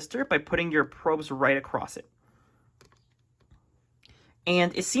this resistor by putting your probes right across it.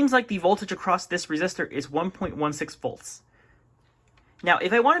 And it seems like the voltage across this resistor is 1.16 volts. Now,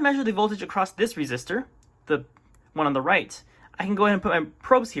 if I want to measure the voltage across this resistor, the one on the right, I can go ahead and put my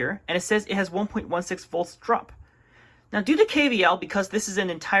probes here, and it says it has 1.16 volts drop. Now, due to KVL, because this is an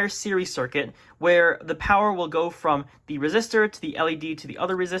entire series circuit where the power will go from the resistor to the LED to the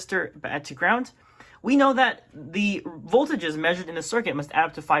other resistor back to ground, we know that the voltages measured in the circuit must add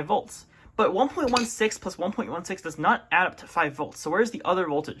up to 5 volts. But 1.16 plus 1.16 does not add up to 5 volts. So where's the other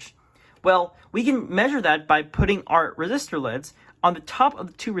voltage? Well, we can measure that by putting our resistor LEDs on the top of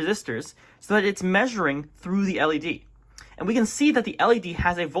the two resistors so that it's measuring through the LED. And we can see that the LED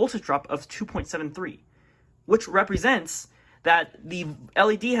has a voltage drop of 2.73, which represents that the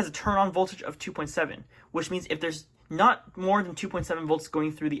LED has a turn-on voltage of 2.7, which means if there's not more than 2.7 volts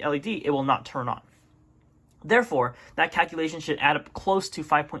going through the LED, it will not turn on. Therefore, that calculation should add up close to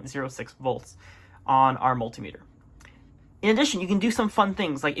 5.06 volts on our multimeter. In addition, you can do some fun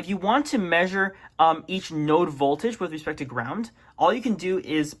things, like if you want to measure each node voltage with respect to ground, all you can do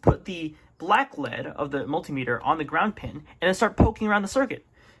is put the black LED of the multimeter on the ground pin and then start poking around the circuit.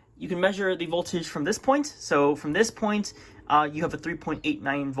 You can measure the voltage from this point. So from this point, you have a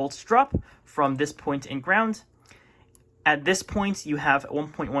 3.89 volts drop from this point in ground. At this point, you have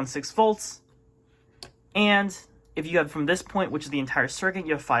 1.16 volts. And if you have from this point, which is the entire circuit,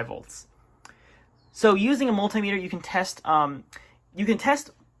 you have 5 volts. So using a multimeter, you can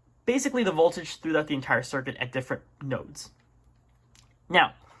test basically the voltage throughout the entire circuit at different nodes.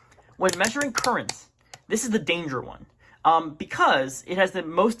 Now, when measuring current, this is the danger one, because it has the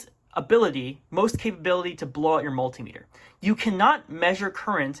most capability to blow out your multimeter. You cannot measure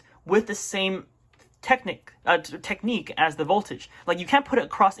current with the same technique as the voltage. Like, you can't put it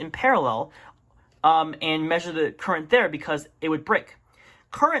across in parallel and measure the current there because it would break.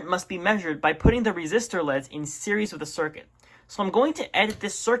 Current must be measured by putting the resistor LEDs in series with the circuit. So I'm going to edit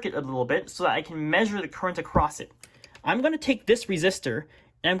this circuit a little bit so that I can measure the current across it. I'm going to take this resistor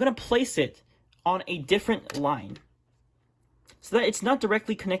and I'm going to place it on a different line so that it's not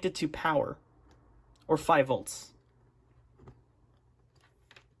directly connected to power or 5 volts.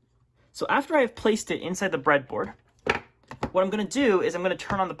 So after I've placed it inside the breadboard, what I'm going to do is I'm going to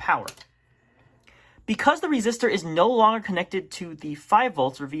turn on the power. Because the resistor is no longer connected to the 5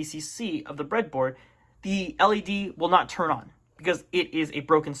 volts or VCC of the breadboard, the LED will not turn on because it is a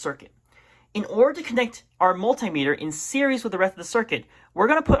broken circuit. In order to connect our multimeter in series with the rest of the circuit, we're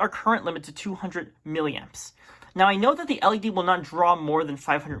going to put our current limit to 200 milliamps. Now I know that the LED will not draw more than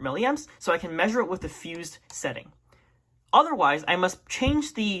 500 milliamps, so I can measure it with the fused setting. Otherwise, I must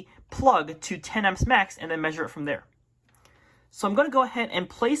change the plug to 10 amps max and then measure it from there. So I'm going to go ahead and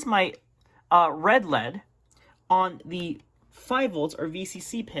place my red LED on the 5 volts or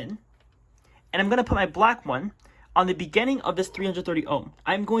VCC pin, and I'm going to put my black one on the beginning of this 330 ohm.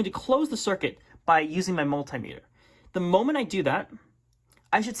 I'm going to close the circuit by using my multimeter. The moment I do that,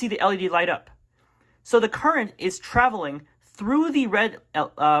 I should see the LED light up. So the current is traveling through the red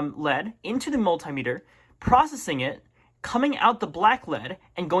LED into the multimeter, processing it, coming out the black LED,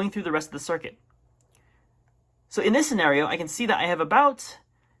 and going through the rest of the circuit. So in this scenario, I can see that I have about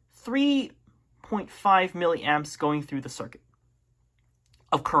 3.5 milliamps going through the circuit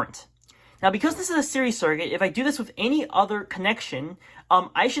of current. Now, because this is a series circuit, if I do this with any other connection,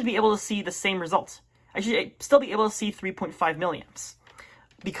 I should be able to see the same result. I should still be able to see 3.5 milliamps.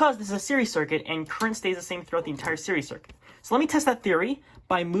 Because this is a series circuit and current stays the same throughout the entire series circuit. So let me test that theory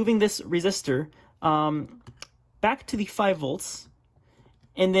by moving this resistor back to the 5 volts,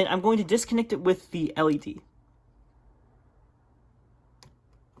 and then I'm going to disconnect it with the LED.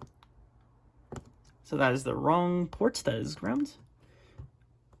 So that is the wrong port, that is ground.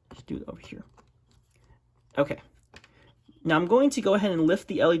 Let's do it over here. Okay. Now I'm going to go ahead and lift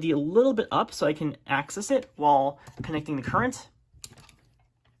the LED a little bit up so I can access it while connecting the current,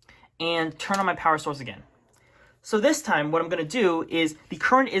 and turn on my power source again. So this time what I'm going to do is the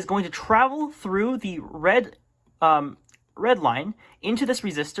current is going to travel through the red line into this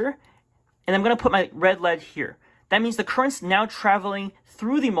resistor, and I'm going to put my red LED here. That means the current's now traveling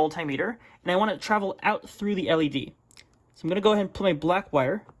through the multimeter, and I want it to travel out through the LED. So I'm going to go ahead and put my black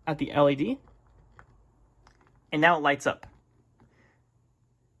wire at the LED, and now it lights up.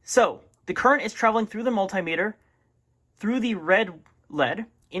 So the current is traveling through the multimeter, through the red LED,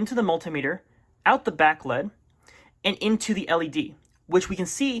 into the multimeter, out the back LED, and into the LED, which we can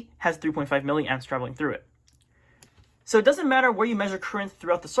see has 3.5 milliamps traveling through it. So it doesn't matter where you measure current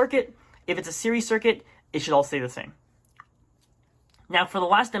throughout the circuit. If it's a series circuit, it should all stay the same. Now for the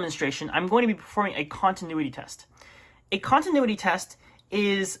last demonstration, I'm going to be performing a continuity test. A continuity test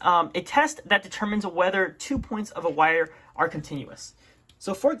is a test that determines whether 2 points of a wire are continuous.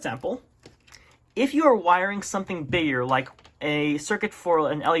 So for example, if you are wiring something bigger, like a circuit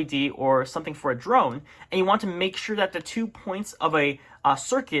for an LED or something for a drone, and you want to make sure that the 2 points of a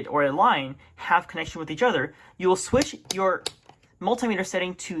circuit or a line have connection with each other, you will switch your multimeter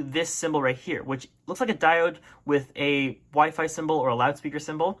setting to this symbol right here, which looks like a diode with a Wi-Fi symbol or a loudspeaker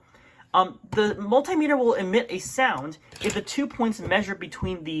symbol. The multimeter will emit a sound if the 2 points measured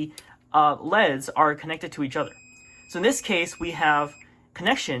between the LEDs are connected to each other. So in this case, we have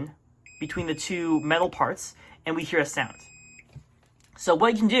connection between the two metal parts, and we hear a sound. So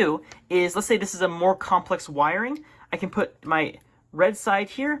what you can do is, let's say this is a more complex wiring. I can put my red side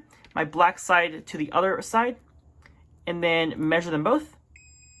here, my black side to the other side, and then measure them both.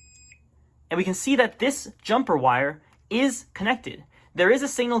 And we can see that this jumper wire is connected. There is a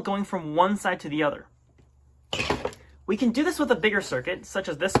signal going from one side to the other. We can do this with a bigger circuit, such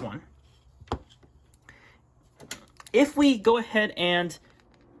as this one. If we go ahead and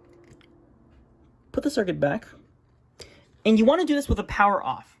put the circuit back, and you want to do this with the power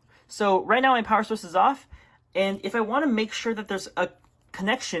off. So right now my power source is off, and if I want to make sure that there's a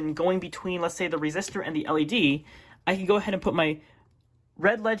connection going between, let's say, the resistor and the LED, I can go ahead and put my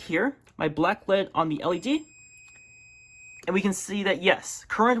red LED here, my black LED on the LED, and we can see that yes,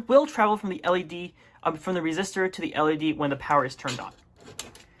 current will travel from the LED, from the resistor to the LED when the power is turned on.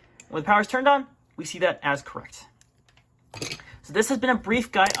 When the power is turned on, we see that as correct. So this has been a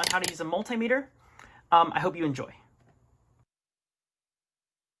brief guide on how to use a multimeter. I hope you enjoy.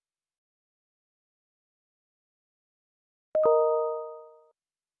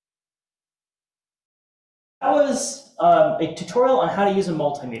 That was a tutorial on how to use a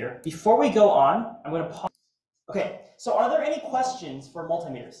multimeter. Before we go on, I'm going to pause. Okay, so are there any questions for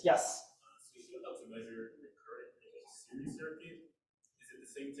multimeters? Yes? So you know how to measure the current in a series circuit? Is it the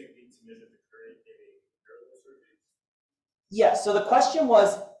same technique to measure the current in a parallel circuit? Yes, so the question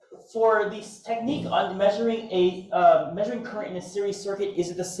was, for the technique on measuring current in a series circuit, is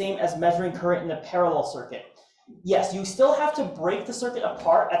it the same as measuring current in a parallel circuit? Yes, you still have to break the circuit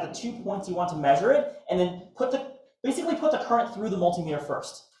apart at the 2 points you want to measure it, and then basically put the current through the multimeter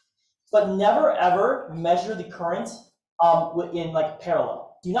first. But never ever measure the current in like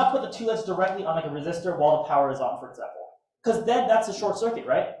parallel. Do not put the two LEDs directly on like a resistor while the power is on, for example, because then that's a short circuit,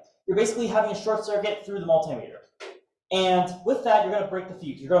 right? You're basically having a short circuit through the multimeter, and with that you're going to break the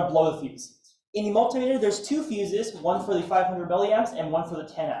fuse. You're going to blow the fuse. In the multimeter, there's two fuses, one for the 500 milliamps and one for the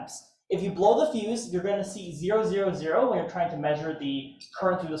 10 amps. If you blow the fuse, you're going to see 0, 0, 0 when you're trying to measure the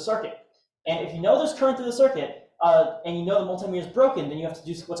current through the circuit. And if you know there's current through the circuit, and you know the multimeter is broken, then you have to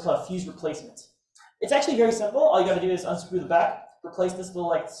do what's called a fuse replacement. It's actually very simple. All you got to do is unscrew the back, replace this little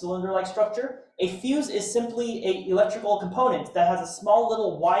like cylinder-like structure. A fuse is simply an electrical component that has a small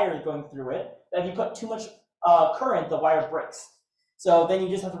little wire going through it, that if you put too much current, the wire breaks. So then you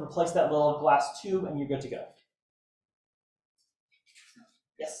just have to replace that little glass tube and you're good to go.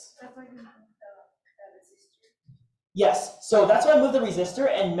 Yes? That's why you have the resistor. Yes, so that's why I moved the resistor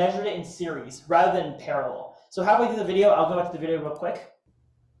and measured it in series rather than in parallel. So how do I do the video? I'll go back to the video real quick.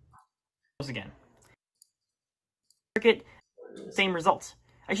 Again. Circuit, same result.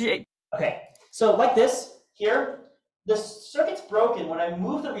 Actually, Okay, so like this here, the circuit's broken when I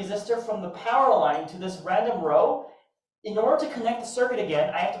move the resistor from the power line to this random row. In order to connect the circuit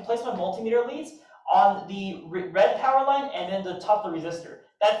again, I have to place my multimeter leads on the red power line and then the top of the resistor.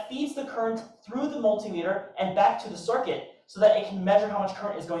 That feeds the current through the multimeter and back to the circuit so that it can measure how much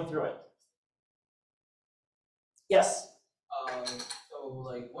current is going through it. Yes? So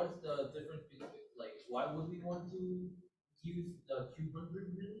like, what's the difference between, like, why would we want to use the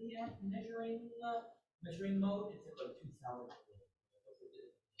 200 milliamp measuring mode instead of 2000?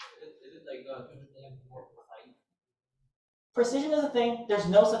 Is it like 200 milliamp more precise? Precision is a thing. There's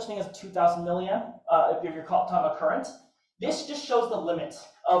no such thing as 2000 milliamp if you're talking about current. This just shows the limit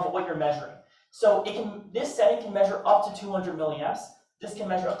of what you're measuring. So this setting can measure up to 200 milliamps. This can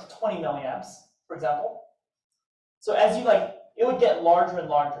measure up to 20 milliamps, for example. So as you it would get larger and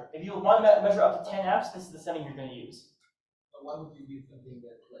larger. If you want to measure up to 10 amps, this is the setting you're going to use. So why would you use something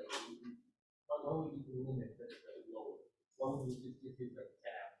that's like, why would you do a limit that's like lower? Why would you just use like 10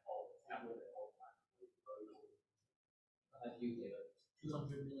 amp all the time? I'd use like a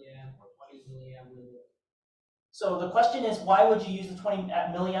 200 milliamp or 20 milliamp limit. So the question is, why would you use the 20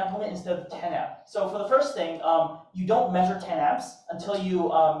 milliamp limit instead of the 10 amp? So for the first thing, you don't measure 10 amps until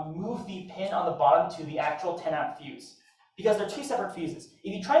you move the pin on the bottom to the actual 10 amp fuse, because they're two separate fuses.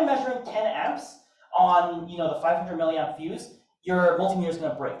 If you try measuring 10 amps on the 500 milliamp fuse, your multimeter is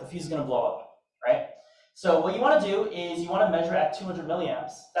going to break. The fuse is going to blow up, right? So what you want to do is you want to measure at 200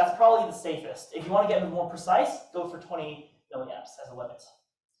 milliamps. That's probably the safest. If you want to get more precise, go for 20 milliamps as a limit.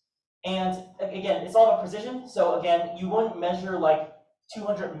 And again, it's all about precision. So again, you wouldn't measure like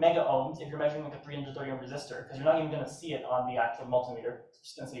 200 mega ohms if you're measuring like a 330 ohm resistor, because you're not even going to see it on the actual multimeter. It's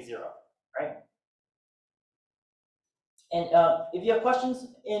just going to say 0, right? And if you have questions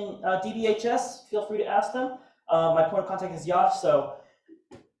in DBHS, feel free to ask them. My point of contact is Yash, so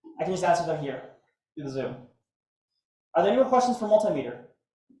I can just answer them here through the Zoom. Are there any more questions for multimeter?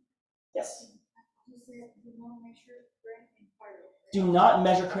 Yes? You said you want to make sure current in parallel, Do not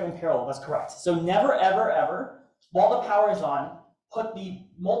measure current in parallel. That's correct. So never, ever, ever, while the power is on, put the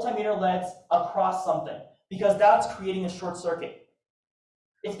multimeter LEDs across something, because that's creating a short circuit.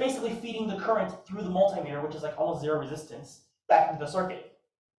 It's basically feeding the current through the multimeter, which is like almost zero resistance, back into the circuit.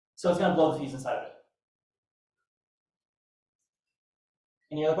 So it's going to blow the fuse inside of it.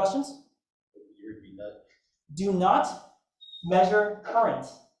 Any other questions? Can you repeat that? Do not measure current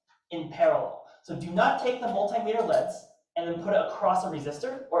in parallel. So do not take the multimeter LEDs and then put it across a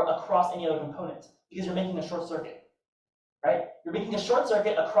resistor or across any other component, because you're making a short circuit, right? You're making a short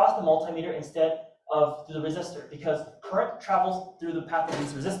circuit across the multimeter instead of through the resistor, because current travels through the path of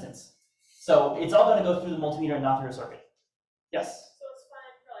least resistance. So it's all going to go through the multimeter and not through a circuit. Yes? So it's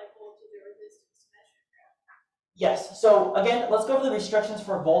fine for like voltage or resistance measure. Yes. So again, let's go to the restrictions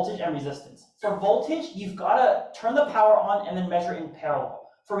for voltage and resistance. For voltage, you've got to turn the power on and then measure in parallel.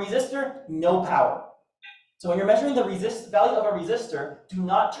 For resistor, no power. So when you're measuring the value of a resistor, do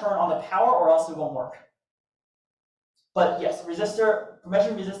not turn on the power or else it won't work. But yes, resistor, for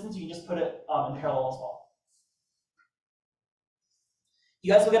measuring resistance, you can just put it in parallel as well.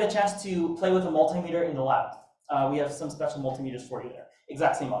 You guys will get a chance to play with a multimeter in the lab. We have some special multimeters for you there.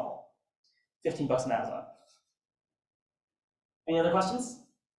 Exact same model. $15 on Amazon. Any other questions?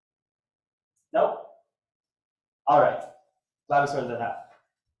 Nope? All right. Glad we sorted that out.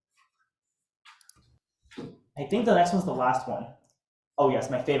 I think the next one's the last one. Oh yes,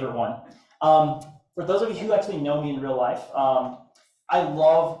 my favorite one. For those of you who actually know me in real life, I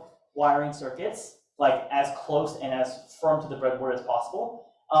love wiring circuits like as close and as firm to the breadboard as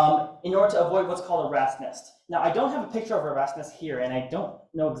possible in order to avoid what's called a rat's nest. Now, I don't have a picture of a rat's nest here, and I don't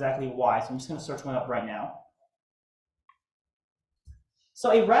know exactly why, so I'm just going to search one up right now.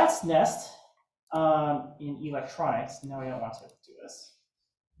 So a rat's nest in electronics, no, I don't want to do this.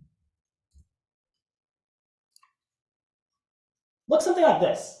 Looks something like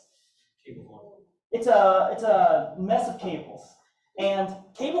this. It's a mess of cables, and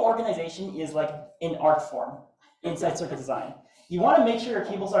cable organization is like an art form inside circuit design. You want to make sure your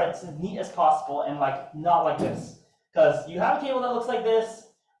cables are as neat as possible and like not like this, because you have a cable that looks like this.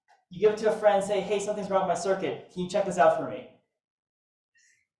 You give it to a friend, say, "Hey, something's wrong with my circuit. Can you check this out for me?"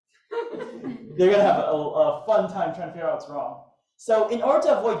 They're gonna have a fun time trying to figure out what's wrong. So in order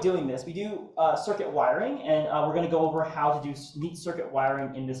to avoid doing this, we do circuit wiring, and we're going to go over how to do neat circuit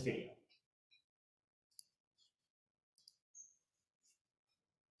wiring in this video.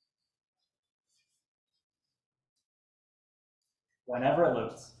 Whenever it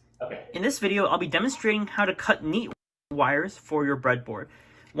loads. Okay. In this video, I'll be demonstrating how to cut neat wires for your breadboard.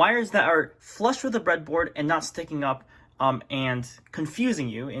 Wires that are flush with the breadboard and not sticking up and confusing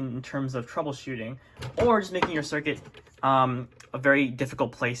you in terms of troubleshooting, or just making your circuit a very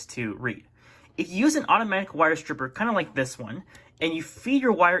difficult place to read. If you use an automatic wire stripper, kind of like this one, and you feed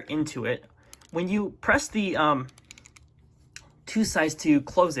your wire into it, when you press the two sides to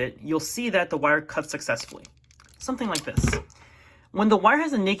close it, you'll see that the wire cuts successfully. Something like this. When the wire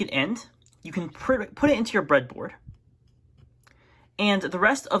has a naked end, you can put it into your breadboard, and the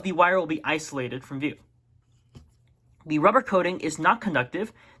rest of the wire will be isolated from view. The rubber coating is not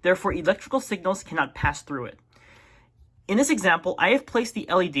conductive, therefore electrical signals cannot pass through it. In this example, I have placed the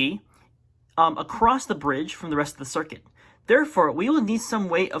LED across the bridge from the rest of the circuit. Therefore, we will need some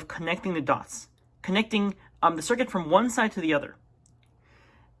way of connecting the dots, connecting the circuit from one side to the other.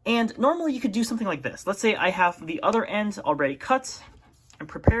 And normally you could do something like this. Let's say I have the other end already cut and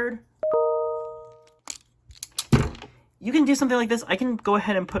prepared. You can do something like this. I can go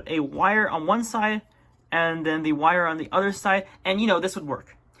ahead and put a wire on one side and then the wire on the other side, and you know, this would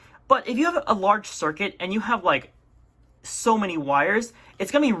work. But if you have a large circuit and you have like so many wires,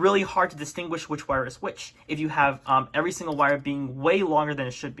 it's going to be really hard to distinguish which wire is which if you have every single wire being way longer than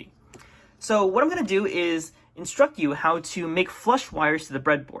it should be. So what I'm going to do is instruct you how to make flush wires to the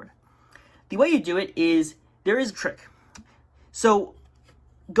breadboard. The way you do it is, there is a trick. So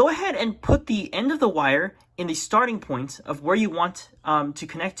go ahead and put the end of the wire in the starting point of where you want to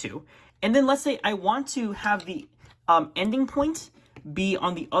connect to, and then let's say I want to have the ending point be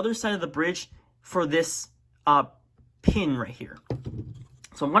on the other side of the bridge for this pin right here.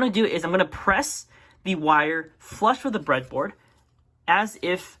 So what I'm going to do is I'm going to press the wire flush with the breadboard as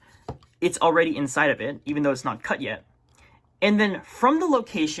if it's already inside of it, even though it's not cut yet. And then from the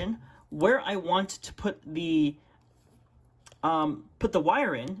location where I want to put the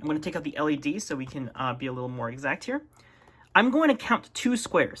wire in, I'm going to take out the LED so we can be a little more exact here. I'm going to count 2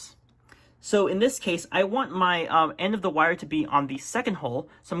 squares. So in this case, I want my end of the wire to be on the second hole,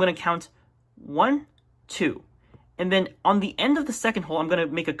 so I'm going to count 1, 2. And then on the end of the second hole, I'm going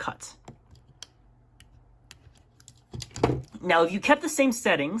to make a cut. Now, if you kept the same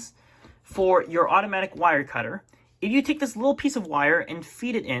settings for your automatic wire cutter, if you take this little piece of wire and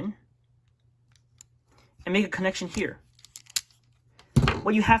feed it in and make a connection here,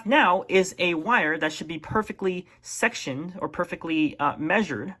 what you have now is a wire that should be perfectly sectioned or perfectly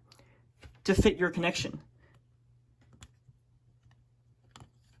measured to fit your connection.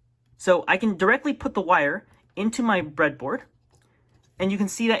 So I can directly put the wire into my breadboard, and you can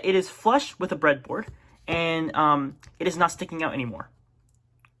see that it is flush with the breadboard, and it is not sticking out anymore.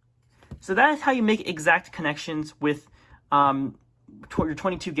 So that is how you make exact connections with your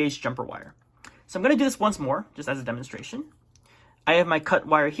 22 gauge jumper wire. So I'm going to do this once more, just as a demonstration. I have my cut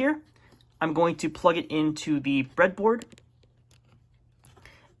wire here. I'm going to plug it into the breadboard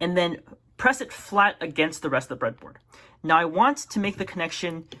and then press it flat against the rest of the breadboard. Now I want to make the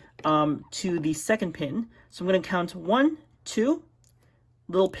connection to the second pin. So I'm going to count 1, 2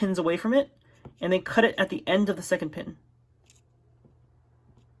 little pins away from it, and then cut it at the end of the second pin.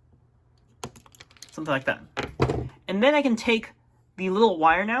 Something like that. And then I can take the little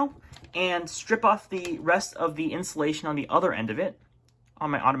wire now and strip off the rest of the insulation on the other end of it on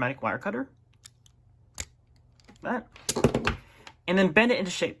my automatic wire cutter. Like that. And then bend it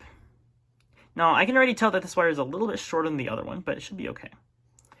into shape. Now I can already tell that this wire is a little bit shorter than the other one, but it should be okay.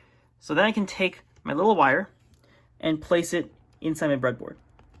 So then I can take my little wire and place it inside my breadboard.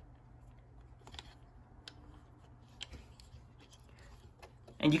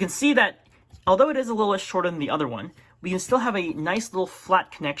 And you can see that although it is a little bit shorter than the other one, we can still have a nice little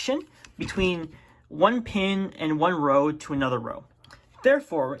flat connection between one pin and one row to another row.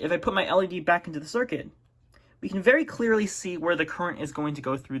 Therefore, if I put my LED back into the circuit, we can very clearly see where the current is going to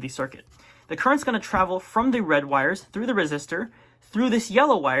go through the circuit. The current's going to travel from the red wires through the resistor, through this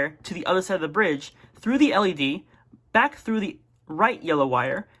yellow wire to the other side of the bridge, through the LED, back through the right yellow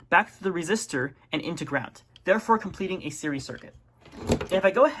wire, back through the resistor, and into ground, therefore completing a series circuit. And if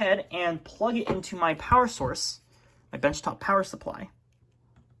I go ahead and plug it into my power source, my benchtop power supply,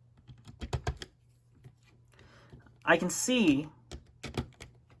 I can see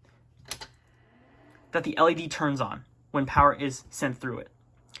that the LED turns on when power is sent through it.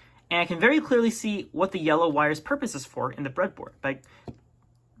 And I can very clearly see what the yellow wire's purpose is for in the breadboard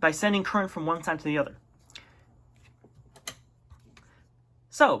by sending current from one side to the other.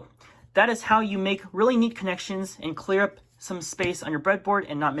 So that is how you make really neat connections and clear up some space on your breadboard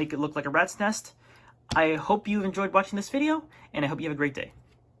and not make it look like a rat's nest. I hope you've enjoyed watching this video, and I hope you have a great day.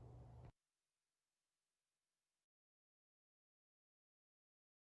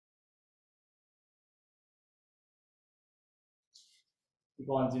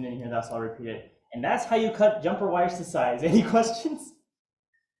 People on Zoom didn't hear that, so I'll repeat it. And that's how you cut jumper wires to size. Any questions?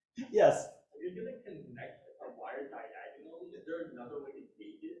 Yes. If you're going to connect a wire diagonally, is there another way to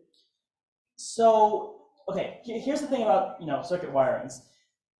gauge it? So, okay, here's the thing about circuit wirings.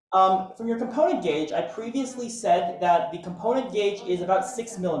 From your component gauge, I previously said that the component gauge is about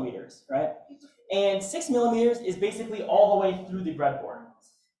 6 millimeters, right? And 6 millimeters is basically all the way through the breadboard.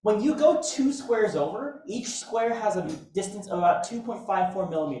 When you go 2 squares over, each square has a distance of about 2.54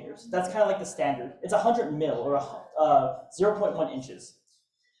 millimeters. That's kind of like the standard. It's 100 mil, or 0.1 inches.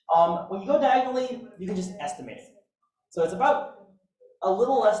 When you go diagonally, you can just estimate it. So it's about a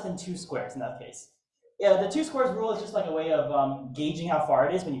little less than 2 squares in that case. Yeah, the 2 squares rule is just like a way of gauging how far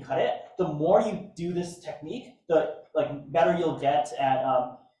it is when you cut it. The more you do this technique, the better you'll get at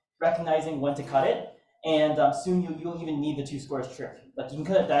recognizing when to cut it. And soon you'll even need the 2 squares trimmed. Like you can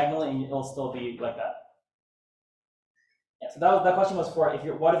cut it diagonally and it'll still be like that. Yeah, so that question was for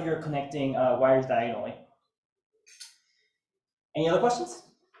what if you're connecting wires diagonally. Any other questions?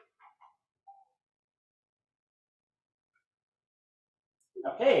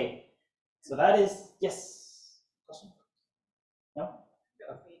 Okay, so that is yes. Question? No?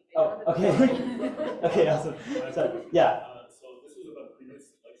 Oh, okay. Okay, awesome. So yeah. So this was about previous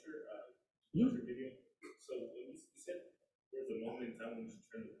lecture, video. So when you said there's a moment in time when you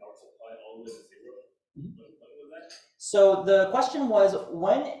turn the power supply all the way to 0. When was that? So the question was,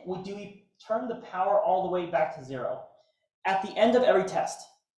 when do we turn the power all the way back to 0? At the end of every test.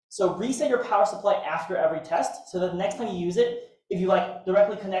 So reset your power supply after every test, so that the next time you use it, if you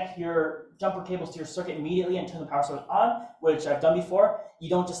directly connect your jumper cables to your circuit immediately and turn the power source on, which I've done before, you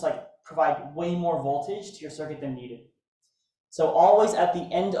don't just provide way more voltage to your circuit than needed. So always at the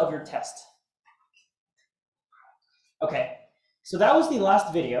end of your test. Okay, so that was the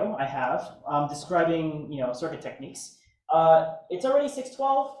last video I have describing circuit techniques. It's already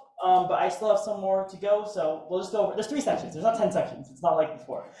 6:12, but I still have some more to go, so we'll just go over. There's 3 sections. There's not 10 sections. It's not like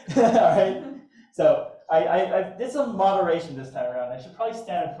before. All right. So I did some moderation this time around. I should probably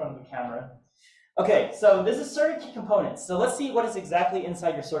stand in front of the camera. Okay, so this is circuit kit components. So let's see what is exactly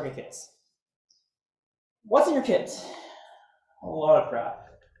inside your circuit kits. What's in your kit? A lot of crap.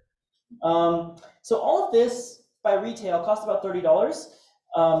 So all of this by retail costs about $30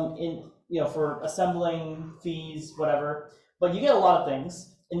 for assembling fees, whatever. But you get a lot of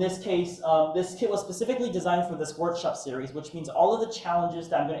things. In this case, this kit was specifically designed for this workshop series, which means all of the challenges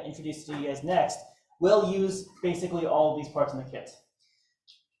that I'm going to introduce to you guys next will use basically all of these parts in the kit.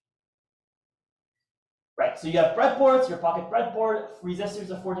 Right, so you have breadboards, your pocket breadboard, resistors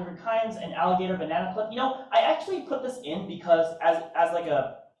of 4 different kinds, an alligator banana clip. I actually put this in because as like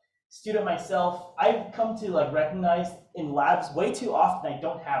a student myself, I've come to like recognize in labs way too often I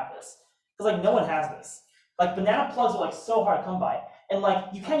don't have this. Because like no one has this. Like banana plugs are like so hard to come by. And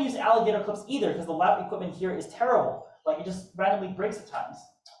like you can't use alligator clips either because the lab equipment here is terrible. Like it just randomly breaks at times.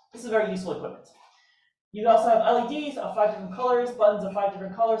 This is very useful equipment. You also have LEDs of 5 different colors, buttons of 5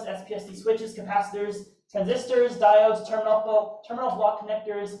 different colors, SPST switches, capacitors, transistors, diodes, terminal block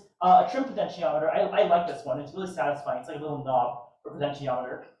connectors, a trim potentiometer. I like this one. It's really satisfying. It's like a little knob for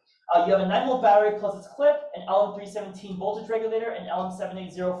potentiometer. You have a 9-volt battery plus its clip, an LM317 voltage regulator, an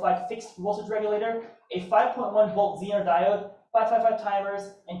LM7805 fixed voltage regulator, a 5.1 volt Zener diode, 555 timers,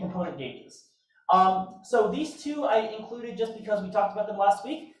 and component gauges. So these two I included just because we talked about them last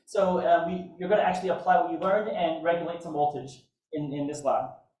week. So you're going to actually apply what you learned and regulate some voltage in this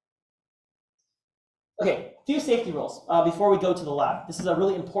lab. Okay, a few safety rules before we go to the lab. This is a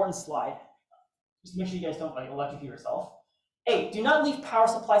really important slide. Just make sure you guys don't like electrocute yourself. A, do not leave power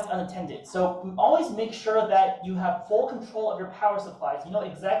supplies unattended. So always make sure that you have full control of your power supplies. You know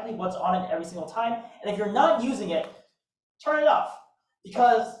exactly what's on it every single time. And if you're not using it, turn it off.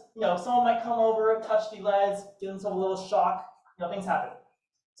 Because someone might come over, touch the LEDs, give themselves a little shock. Things happen.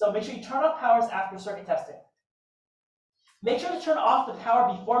 So make sure you turn off powers after circuit testing. Make sure to turn off the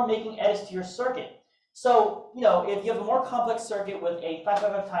power before making edits to your circuit. So, if you have a more complex circuit with a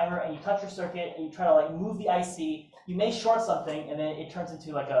 555 timer and you touch your circuit and you try to like move the IC, you may short something and then it turns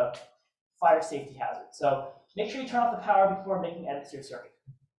into like a fire safety hazard. So make sure you turn off the power before making edits to your circuit.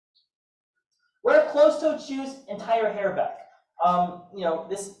 Wear closed-toed shoes and tie your hair back.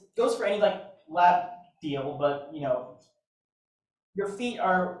 This goes for any like lab deal, but your feet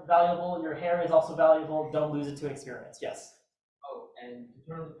are valuable, your hair is also valuable. Don't lose it to experiments. Yes. Oh, and to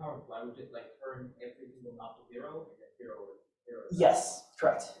turn on the power supply, would just like turn every single knob to 0 and then 0. Yes,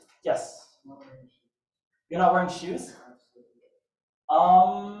 correct. Yes. You're not wearing shoes?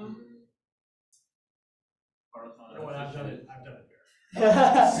 No, I've done it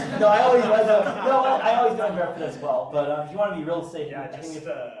bare. No, I always go in barefoot as well. But if you want to be real safe, Yeah,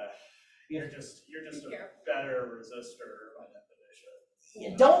 you're just a better resistor by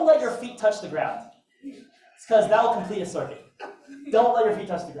definition. Don't let your feet touch the ground, because that will complete a circuit. Don't let your feet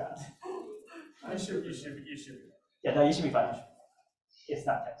touch the ground. You should be. Yeah, no, you should be fine. It's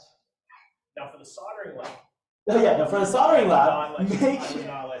not tense. Now for the soldering lab. Oh yeah, no, for the soldering lab, I would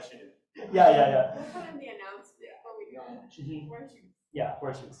not let you do. Yeah. We'll put in the announcement before we go. Wear shoes. Yeah,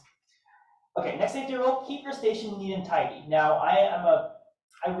 wear shoes. Okay, next safety rule: keep your station neat and tidy. Now,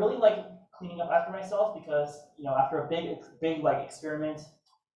 I really like cleaning up after myself because after a big like experiment,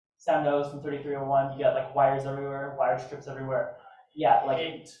 Sam knows from 3301, you got like wires everywhere, wire strips everywhere. Yeah,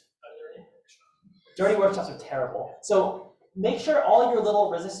 like dirty workshops are terrible. So make sure all your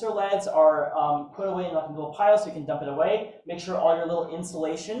little resistor LEDs are put away in like a little pile so you can dump it away. Make sure all your little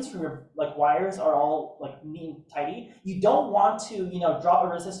insulations from your like wires are all like neat and tidy. You don't want to drop a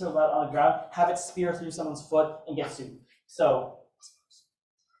resistor LED on the ground, have it spear through someone's foot and get sued. So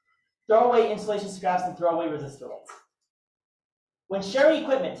throw away insulation scraps and throw away resistor LEDs. When sharing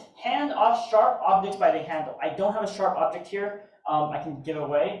equipment, hand off sharp objects by the handle. I don't have a sharp object here. I can give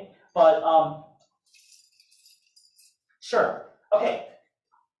away, but sure. Okay.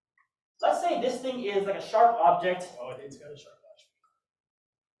 Let's say this thing is like a sharp object. Oh, it's got a sharp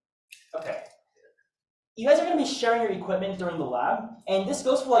edge. Okay. You guys are going to be sharing your equipment during the lab, and this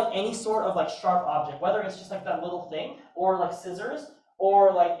goes for like any sort of like sharp object, whether it's just like that little thing, or like scissors,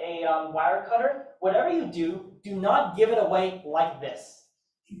 or like a wire cutter. Whatever you do, do not give it away like this.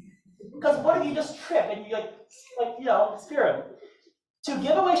 Because what if you just trip and you spear it? To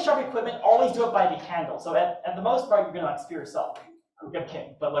give away sharp equipment, always do it by the handle. So at the most part, you're gonna spear yourself. I'm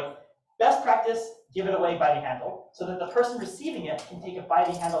kidding, but like best practice, give it away by the handle, so that the person receiving it can take it by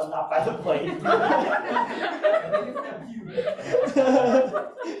the handle and not by the blade.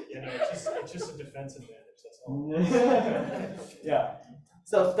 It's just a defense advantage. That's all. Yeah.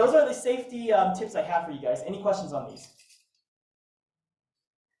 So those are the safety tips I have for you guys. Any questions on these?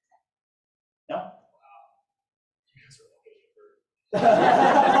 No? You guys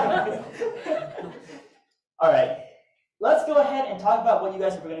are All right, let's go ahead and talk about what you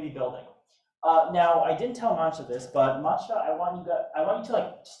guys are going to be building. Now, I didn't tell Mancha this, but Mancha, I want you to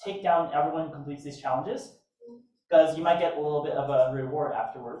like just take down everyone who completes these challenges, because you might get a little bit of a reward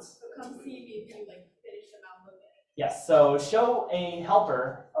afterwards. So come see me if you like finish them out with it. Yes. So show a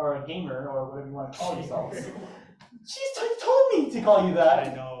helper or a gamer or whatever you want to call yourselves. She's told me to call you that.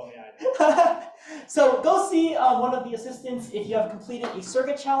 I know, yeah. So go see one of the assistants if you have completed a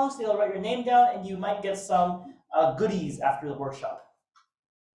circuit challenge. They'll write your name down, and you might get some goodies after the workshop.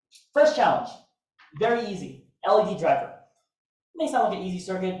 First challenge, very easy, LED driver. It may sound like an easy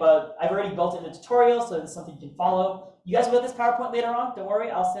circuit, but I've already built it in the tutorial, so it's something you can follow. You guys will get this PowerPoint later on, don't worry,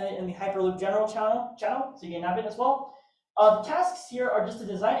 I'll send it in the Hyperloop general channel, so you can have it as well. The tasks here are just to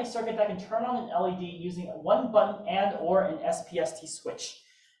design a circuit that can turn on an LED using one button and or an SPST switch.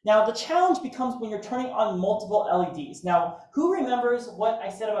 Now the challenge becomes when you're turning on multiple LEDs. Now, who remembers what I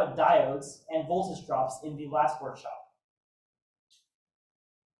said about diodes and voltage drops in the last workshop?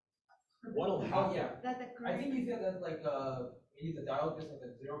 Oh, yeah. That the I current think you said that like maybe the diode is like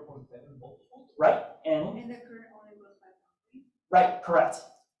a 0.7 volt. Right, and and the current only goes by 1. right, correct.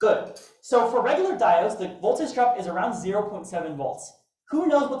 Good. So for regular diodes, the voltage drop is around 0.7 volts. Who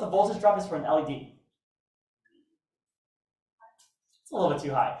knows what the voltage drop is for an LED? It's a little bit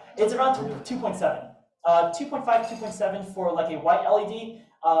too high. It's around 2.7. 2.5, 2.7 for like a white LED.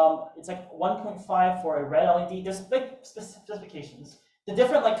 It's like 1.5 for a red LED. There's big specifications. The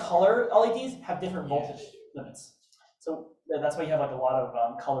different like color LEDs have different voltage limits. So that's why you have like a lot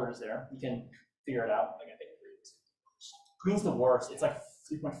of colors there. You can figure it out. Like I think green's the worst. It's like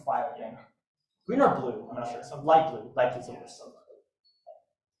 3.5, I think. Green or blue? I'm not sure. Some light blue. Light blue's the worst.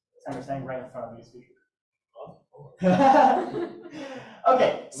 I'm standing right in front of you, speaker.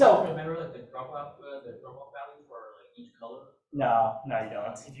 Okay, so remember like the dropout value for like each color? no, you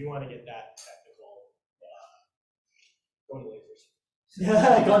don't. If you want to get that technical, go to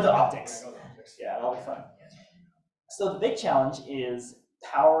lasers. Go into optics. Yeah, go to optics. Yeah, that'll be fun. So the big challenge is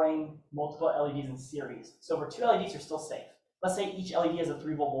powering multiple LEDs in series. So for 2 LEDs, you're still safe. Let's say each LED has a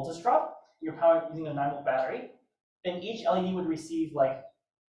 3-volt voltage drop. You're powering using a 9-volt battery. Then each LED would receive like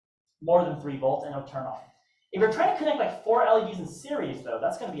more than 3 volts and it'll turn on. If you're trying to connect like 4 LEDs in series, though,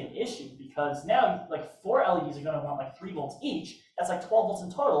 that's going to be an issue because now like 4 LEDs are going to want like 3 volts each. That's like 12 volts in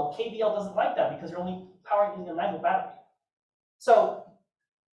total. KBL doesn't like that because you're only powering using a 9-volt battery. So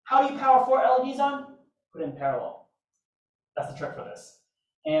how do you power 4 LEDs on? Put it in parallel. That's the trick for this.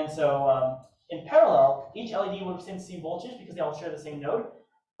 And so in parallel, each LED will receive the same voltage because they all share the same node.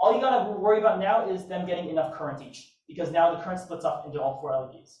 All you got to worry about now is them getting enough current each because now the current splits up into all 4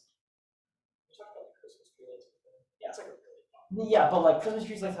 LEDs. Yeah, it's like a really Yeah, but like Christmas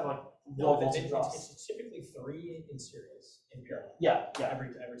trees like have like low no, voltage drops. it's typically 3 in series in parallel. Yeah. Every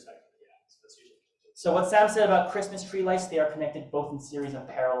cycle. Yeah, so that's usually. So what Sam said about Christmas tree lights, they are connected both in series and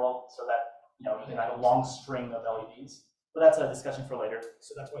parallel, so that you can have a long string of LEDs. But that's a discussion for later.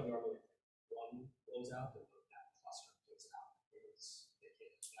 So that's why normally one blows out, but that cluster blows out because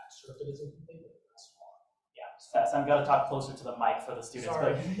that circuit isn't complete, but it's smaller. Yeah, Sam, got to talk closer to the mic for the students.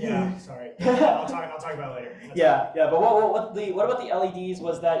 Sorry. But Yeah, sorry. I'll talk about it later. That's yeah, but what about the LEDs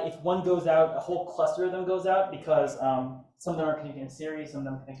was that if one goes out, a whole cluster of them goes out because some of them are connected in series, some of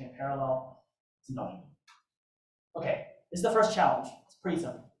them are connected in parallel. It's annoying. Okay, this is the first challenge. It's pretty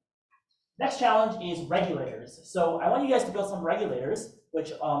simple. Next challenge is regulators. So I want you guys to build some regulators,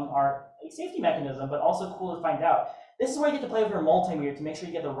 which are a safety mechanism, but also cool to find out. This is where you get to play with your multimeter to make sure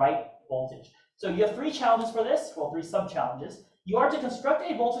you get the right voltage. So you have 3 challenges for this, well, 3 sub-challenges. You are to construct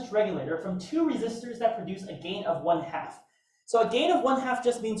a voltage regulator from 2 resistors that produce a gain of 1/2. So a gain of 1/2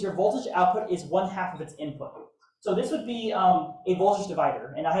 just means your voltage output is 1/2 of its input. So this would be a voltage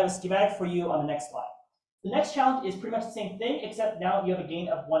divider, and I have a schematic for you on the next slide. The next challenge is pretty much the same thing, except now you have a gain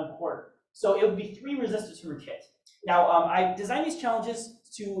of 1/4. So it would be 3 resistors from your kit. Now, I designed these challenges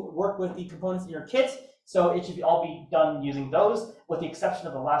to work with the components in your kit, so it should all be done using those, with the exception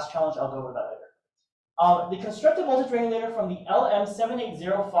of the last challenge. I'll go over that later. The constructed voltage regulator from the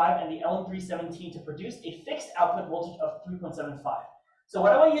LM7805 and the LM317 to produce a fixed output voltage of 3.75. So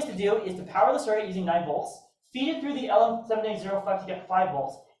what I want you guys to do is to power the circuit using 9 volts, feed it through the LM7805 to get 5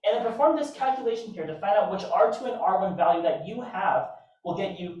 volts, and then perform this calculation here to find out which R2 and R1 value that you have will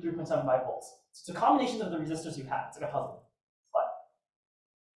get you 3.75 volts. So it's a combination of the resistors you have. It's like a puzzle. It's fun.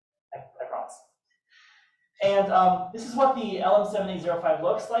 I promise. And this is what the LM7805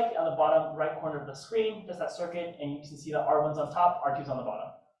 looks like on the bottom right corner of the screen. Just that circuit, and you can see the R1's on top, R2's on the bottom.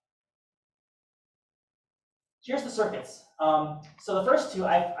 Here's the circuits. So the first 2,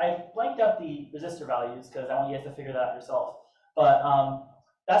 I've blanked out the resistor values because I want you guys to figure that out yourself. But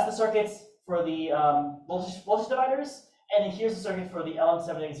that's the circuits for the voltage dividers, and then here's the circuit for the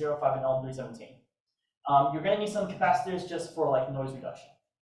LM7805 and LM317. You're going to need some capacitors just for like noise reduction.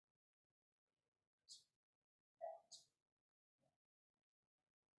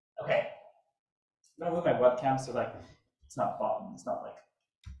 Okay, I'm going to move my webcam so like it's not like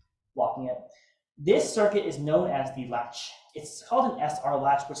blocking it. This circuit is known as the latch. It's called an SR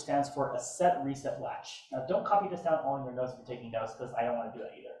latch, which stands for a set reset latch. Now, don't copy this down all in your notes if you're taking notes, because I don't want to do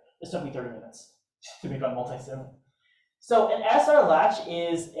that either. This took me 30 minutes to make on multi-sim. So an SR latch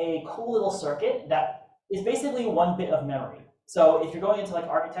is a cool little circuit that is basically one bit of memory. So if you're going into like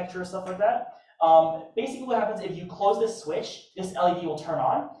architecture or stuff like that, basically what happens if you close this switch, this LED will turn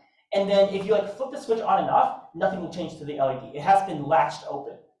on, and then if you like flip the switch on enough, nothing will change to the LED. It has been latched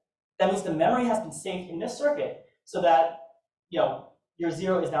open. That means the memory has been saved in this circuit so that your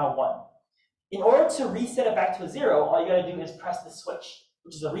 0 is now 1. In order to reset it back to a 0, all you got to do is press the switch,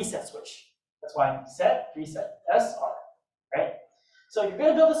 which is a reset switch. That's why set, reset, SR, right? So you're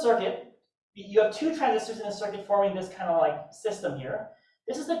going to build a circuit. You have two transistors in the circuit forming this kind of like system here.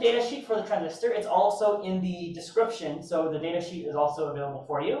 This is the data sheet for the transistor. It's also in the description, so the data sheet is also available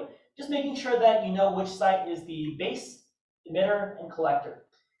for you. Just making sure that you know which side is the base, emitter, and collector.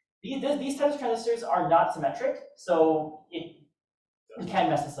 These types of transistors are not symmetric, so you can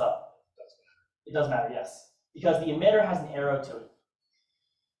mess this up. It does matter, yes, because the emitter has an arrow to it.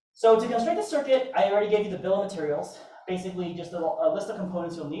 So to construct the circuit, I already gave you the bill of materials, basically just a list of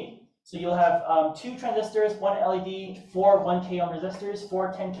components you'll need. So you'll have 2 transistors, 1 LED, 4 1K ohm resistors,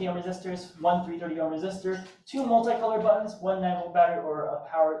 4 10K ohm resistors, 1 330 ohm resistor, 2 multicolor buttons, 1 9-volt battery, or a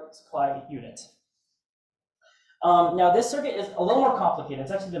power supply unit. Now this circuit is a little more complicated.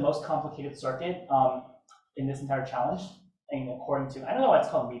 It's actually the most complicated circuit in this entire challenge, and according to, I don't know why it's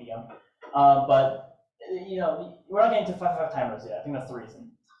called medium, but we're not getting to 5 timers yet. I think that's the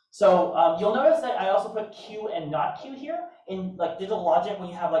reason. So you'll notice that I also put Q and not Q here. In like digital logic, when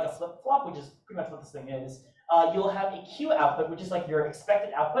you have like a flip-flop, which is pretty much what this thing is, you'll have a Q output, which is like your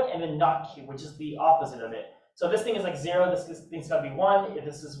expected output, and then not Q, which is the opposite of it. So if this thing is like 0, this thing's got to be 1. If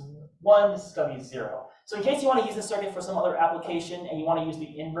this is 1, this is going to be 0. So in case you want to use this circuit for some other application and you want to use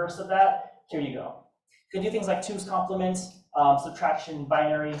the inverse of that, here you go. You can do things like 2's complement, subtraction,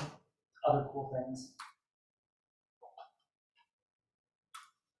 binary, other cool things.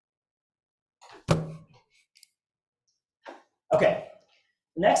 Okay,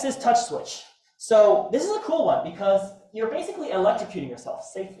 next is touch switch. So this is a cool one because you're basically electrocuting yourself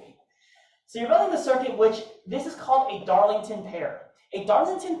safely. So you're building the circuit, which this is called a Darlington pair. A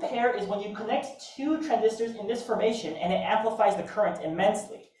Darlington pair is when you connect 2 transistors in this formation and it amplifies the current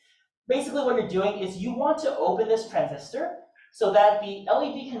immensely. Basically what you're doing is you want to open this transistor so that the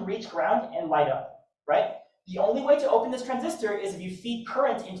LED can reach ground and light up, right? The only way to open this transistor is if you feed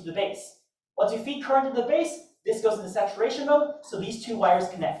current into the base. Once you feed current into the base, this goes into saturation mode, so these 2 wires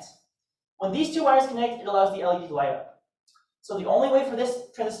connect. When these 2 wires connect, it allows the LED to light up. So the only way for this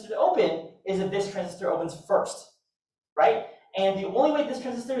transistor to open is if this transistor opens first, right? And the only way this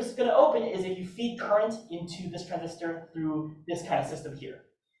transistor is going to open is if you feed current into this transistor through this kind of system here.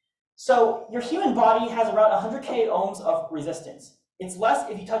 So your human body has around 100K ohms of resistance. It's less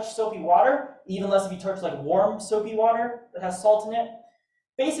if you touch soapy water, even less if you touch like warm soapy water that has salt in it.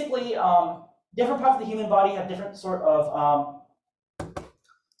 Basically, different parts of the human body have different sort of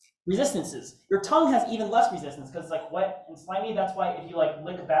resistances. Your tongue has even less resistance because it's like wet and slimy. That's why if you like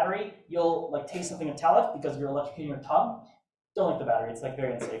lick a battery, you'll like taste something metallic because you're electrocuting your tongue. Don't lick the battery. It's like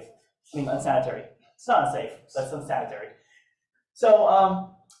very unsafe. I mean, unsanitary. It's not unsafe, but it's unsanitary.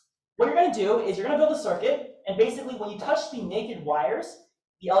 So what you're going to do is you're going to build a circuit, and basically when you touch the naked wires,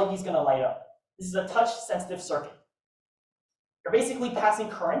 the LED is going to light up. This is a touch-sensitive circuit. You're basically passing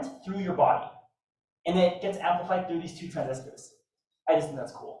current through your body, and it gets amplified through these 2 transistors. I just think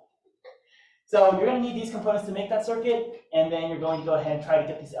that's cool. So you're going to need these components to make that circuit, and then you're going to go ahead and try to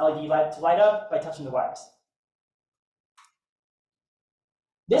get this LED light to light up by touching the wires.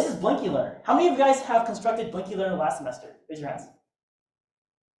 This is Blinky Learner. How many of you guys have constructed Blinky Learner last semester? Raise your hands.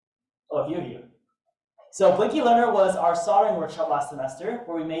 Oh, a few of you. So Blinky Learner was our soldering workshop last semester,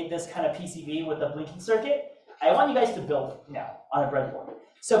 where we made this kind of PCB with a blinking circuit. I want you guys to build it now on a breadboard.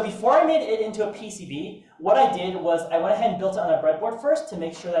 So before I made it into a PCB, what I did was I went ahead and built it on a breadboard first to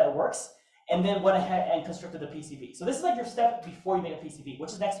make sure that it works, and then went ahead and constructed the PCB. So this is like your step before you make a PCB,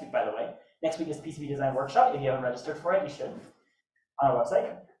 which is next week, by the way. Next week is PCB design workshop. If you haven't registered for it, you should on our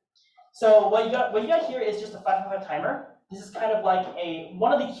website. So what you got here is just a 5 timer. This is kind of like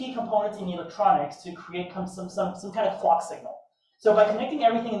one of the key components in electronics to create some kind of clock signal. So by connecting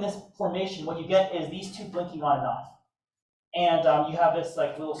everything in this formation, what you get is these 2 blinking on and off. and you have this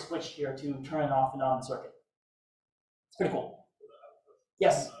like little switch here to turn it off and on the circuit. It's pretty cool.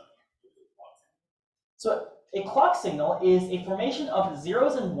 Yes. So a clock signal is a formation of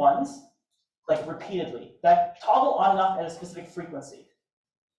zeros and ones, like repeatedly, that toggle on and off at a specific frequency.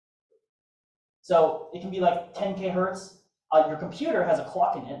 So it can be like 10K hertz. Your computer has a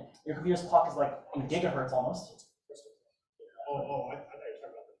clock in it. Your computer's clock is like in gigahertz almost. I thought you were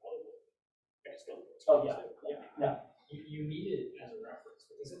talking about the motherboard. Oh yeah. You need it as a reference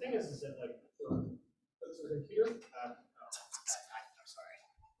because the thing is that like for the computer. I'm sorry.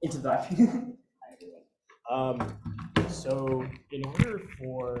 Into that. So in order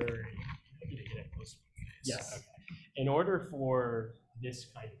for Yes. Okay. In order for this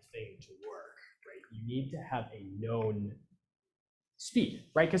kind of thing to work, right, you need to have a known speed,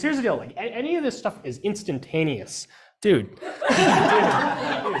 right? Because here's the deal: like any of this stuff is instantaneous, dude.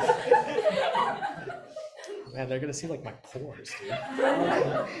 Man, they're gonna see like my pores, dude.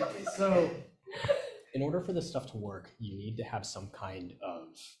 So, in order for this stuff to work, you need to have some kind of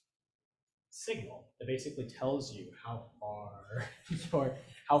signal that basically tells you how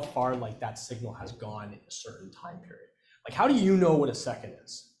far like that signal has gone in a certain time period. Like, how do you know what a second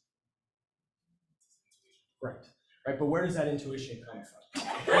is? Right. But where does that intuition come from?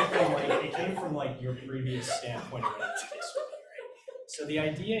 It came from like your previous standpoint of this, right? So the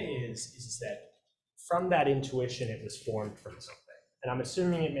idea is that from that intuition, it was formed from something. And I'm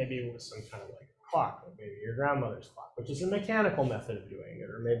assuming it maybe was some kind of like clock, like maybe your grandmother's clock, which is a mechanical method of doing it,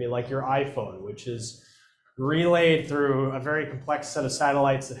 or maybe like your iPhone, which is relayed through a very complex set of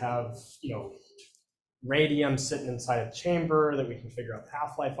satellites that have, radium sitting inside a chamber that we can figure out the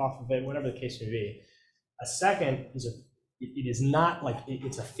half-life off of it, whatever the case may be. A second is it is not like,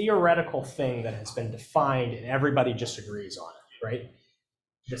 it's a theoretical thing that has been defined and everybody just agrees on it, right?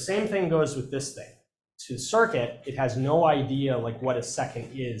 The same thing goes with this thing. To the circuit, it has no idea like what a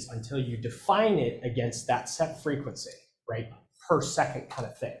second is until you define it against that set frequency, right? Per second kind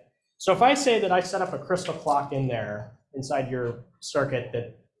of thing. So if I say that I set up a crystal clock in there inside your circuit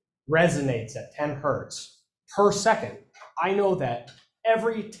that resonates at 10 hertz per second, I know that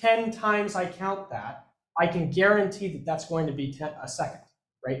every 10 times I count that, I can guarantee that that's going to be a second,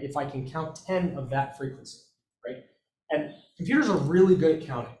 right? If I can count 10 of that frequency, right? And computers are really good at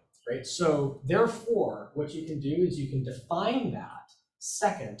counting. Right? So therefore, what you can do is you can define that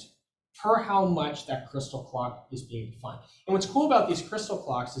second per how much that crystal clock is being defined. And what's cool about these crystal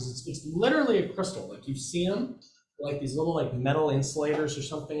clocks is it's literally a crystal. Like you see them, like these little like metal insulators or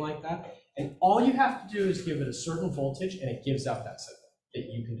something like that. And all you have to do is give it a certain voltage and it gives out that signal that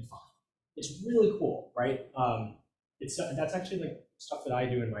you can define. It's really cool, right? That's actually like stuff that I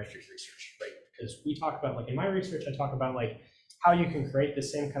do in my research, right? Because we talk about, like in my research, I talk about like how you can create the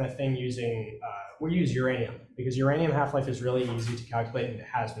same kind of thing using, we use uranium, because uranium half-life is really easy to calculate and it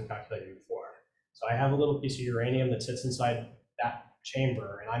has been calculated before. So I have a little piece of uranium that sits inside that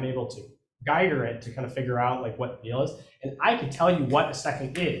chamber and I'm able to guide it to kind of figure out like what the deal is. And I can tell you what a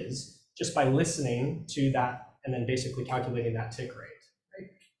second is just by listening to that and then basically calculating that tick rate,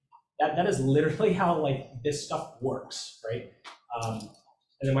 right? That is literally how like this stuff works, right? And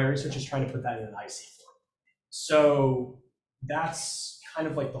then my research is trying to put that in an IC form. So that's kind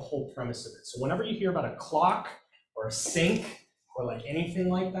of like the whole premise of it. So whenever you hear about a clock or a sync or like anything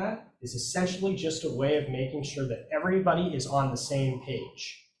like that, is essentially just a way of making sure that everybody is on the same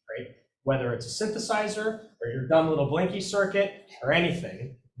page, right? Whether it's a synthesizer or your dumb little blinky circuit or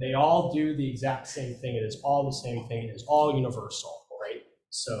anything, they all do the exact same thing. It is all the same thing. It is all universal, right?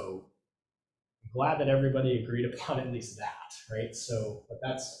 So I'm glad that everybody agreed upon at least that, right? So, but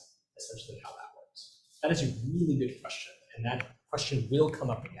that's essentially how that works. That is a really good question. And that question will come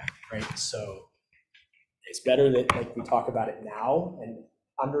up again, right? So it's better that like we talk about it now and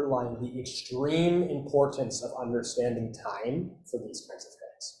underline the extreme importance of understanding time for these kinds of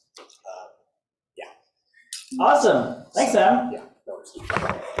things. Yeah. Awesome. Thanks, Sam. Yeah. No worries.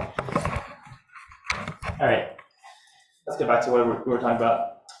 All right. Let's get back to what we were talking about.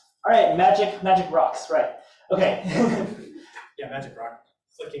 All right, magic rocks, right? Okay. Yeah, magic rock.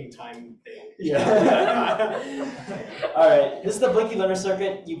 Clicking time thing. Yeah. All right, this is the blinky learner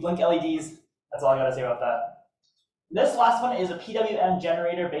circuit. You blink LEDs. That's all I gotta say about that. This last one is a PWM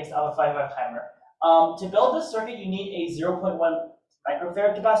generator based off a 5-5 timer. To build this circuit, you need a 0.1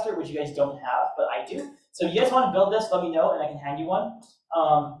 microfarad capacitor, which you guys don't have, but I do. So if you guys want to build this, let me know and I can hand you one.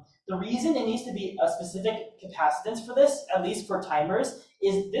 The reason it needs to be a specific capacitance for this, at least for timers,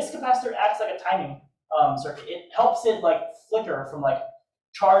 is this capacitor acts like a timing circuit. It helps it like flicker from like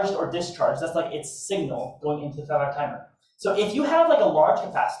charged or discharged. That's like its signal going into the 5-5 timer. So if you have like a large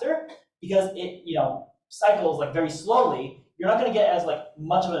capacitor, because it, cycles like very slowly, you're not going to get as like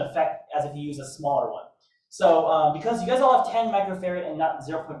much of an effect as if you use a smaller one. So because you guys all have 10 microfarad and not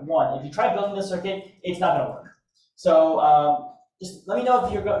 0.1, if you try building this circuit, it's not going to work. So just let me know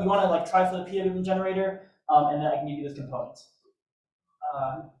if you want to like try for the PWM generator, and then I can give you those components.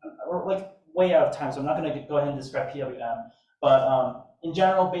 We're like way out of time, so I'm not going to go ahead and describe PWM. But in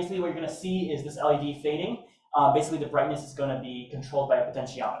general, basically what you're going to see is this LED fading. Basically, the brightness is going to be controlled by a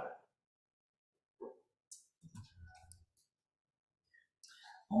potentiometer.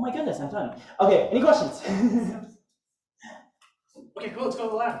 Oh my goodness, I'm done. Okay, any questions? Okay, cool. Let's go to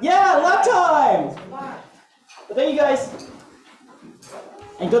the lab. Yeah, lab time. But thank you guys,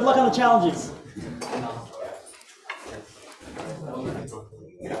 and good luck on the challenges.